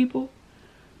regular people?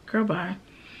 Girl, bye.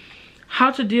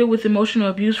 How to deal with emotional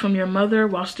abuse from your mother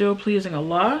while still pleasing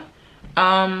Allah.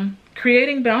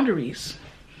 Creating boundaries.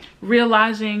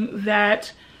 Realizing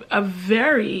that a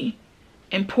very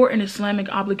important Islamic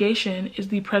obligation is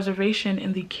the preservation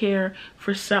and the care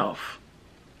for self.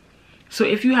 So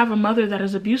if you have a mother that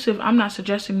is abusive, I'm not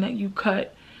suggesting that you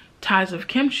cut ties of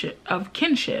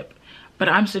kinship, but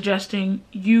I'm suggesting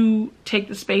you take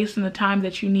the space and the time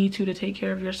that you need to take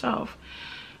care of yourself.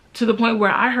 To the point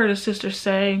where I heard a sister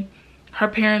say her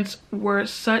parents were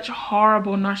such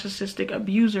horrible narcissistic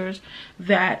abusers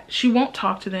that she won't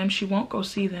talk to them, she won't go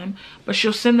see them, but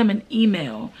she'll send them an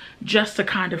email just to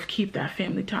kind of keep that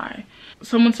family tie.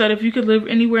 Someone said, if you could live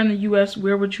anywhere in the US,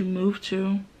 where would you move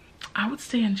to? I would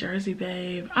stay in Jersey,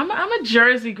 babe. I'm a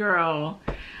Jersey girl.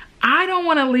 I don't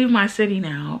want to leave my city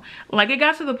now. Like, it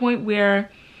got to the point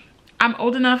where I'm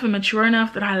old enough and mature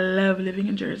enough that I love living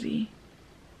in Jersey.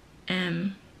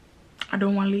 And I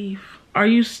don't want to leave. Are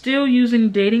you still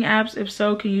using dating apps? If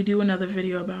so, can you do another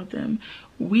video about them?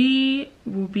 We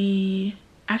will be,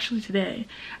 actually today,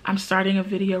 I'm starting a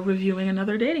video reviewing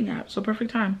another dating app. So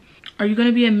perfect time. Are you going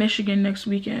to be in Michigan next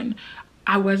weekend?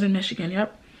 I was in Michigan,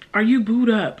 yep. Are you booed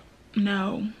up?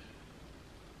 No.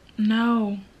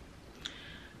 No.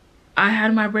 I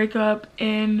had my breakup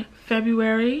in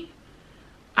February.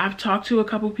 I've talked to a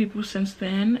couple people since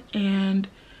then, and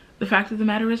the fact of the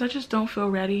matter is I just don't feel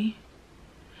ready.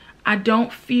 I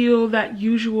don't feel that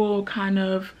usual kind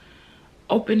of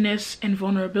openness and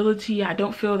vulnerability. I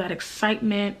don't feel that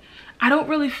excitement. I don't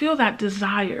really feel that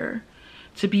desire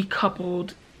to be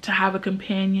coupled, to have a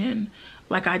companion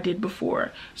like I did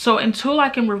before. So until I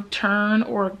can return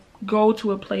or go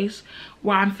to a place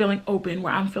where I'm feeling open,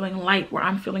 where I'm feeling light, where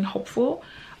I'm feeling hopeful,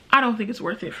 I don't think it's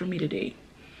worth it for me to date.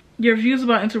 Your views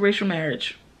about interracial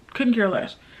marriage. Couldn't care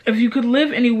less. If you could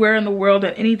live anywhere in the world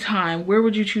at any time, where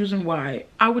would you choose and why?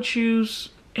 I would choose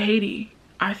Heyyyy,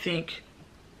 I think,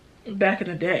 back in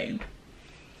the day,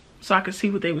 so I could see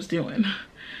what they was doing.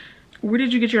 Where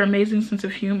did you get your amazing sense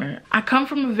of humor? I come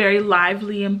from a very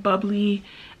lively and bubbly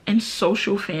and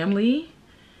social family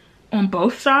on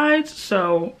both sides,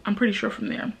 so I'm pretty sure from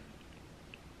there.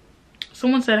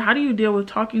 Someone said, how do you deal with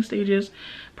talking stages?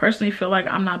 Personally feel like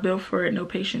I'm not built for it. No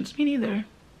patience. Me neither.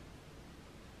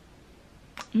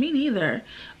 Me neither.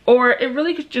 Or it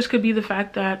really just could be the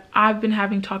fact that I've been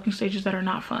having talking stages that are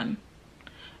not fun,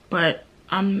 but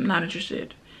I'm not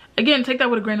interested. Again, take that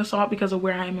with a grain of salt because of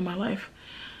where I am in my life.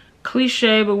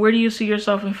 Cliche, but where do you see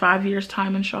yourself in 5 years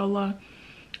time, inshallah?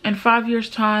 In 5 years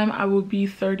time, I will be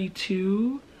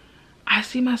 32. I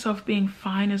see myself being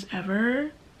fine as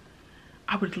ever.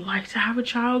 I would like to have a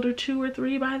child or 2 or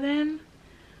 3 by then.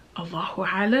 Allahu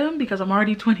alam, because I'm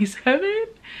already 27.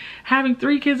 Having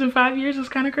 3 kids in 5 years is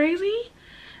kind of crazy,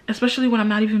 especially when I'm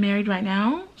not even married right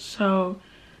now. So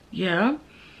yeah,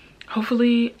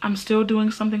 hopefully I'm still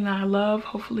doing something that I love.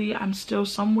 Hopefully I'm still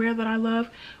somewhere that I love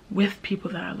with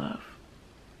people that I love.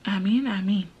 Ameen,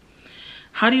 ameen.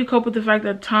 How do you cope with the fact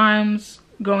that time's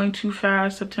going too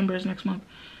fast? September is next month.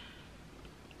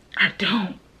 I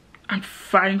don't. I'm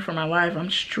fighting for my life. I'm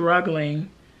struggling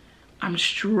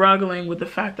with the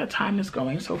fact that time is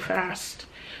going so fast.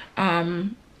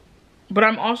 But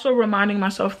I'm also reminding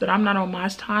myself that I'm not on my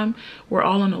time. We're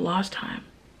all on Allah's time.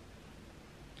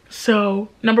 So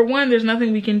number one, there's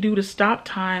nothing we can do to stop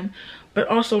time. But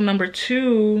also number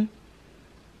 2,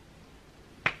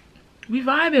 we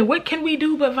vibing. What can we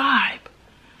do but vibe?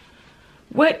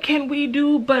 What can we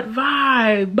do but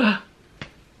vibe?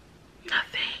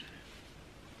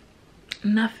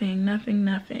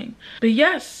 Nothing. But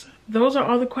yes, those are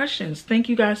all the questions. Thank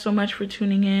you guys so much for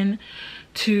tuning in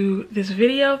to this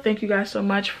video. Thank you guys so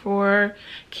much for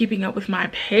keeping up with my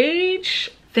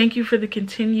page. Thank you for the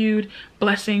continued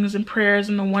blessings and prayers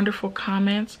and the wonderful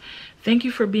comments. Thank you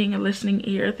for being a listening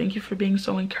ear. Thank you for being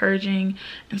so encouraging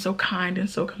and so kind and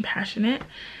so compassionate.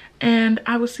 And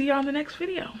I will see you on the next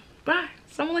video. Bye.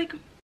 Assalamu alaikum.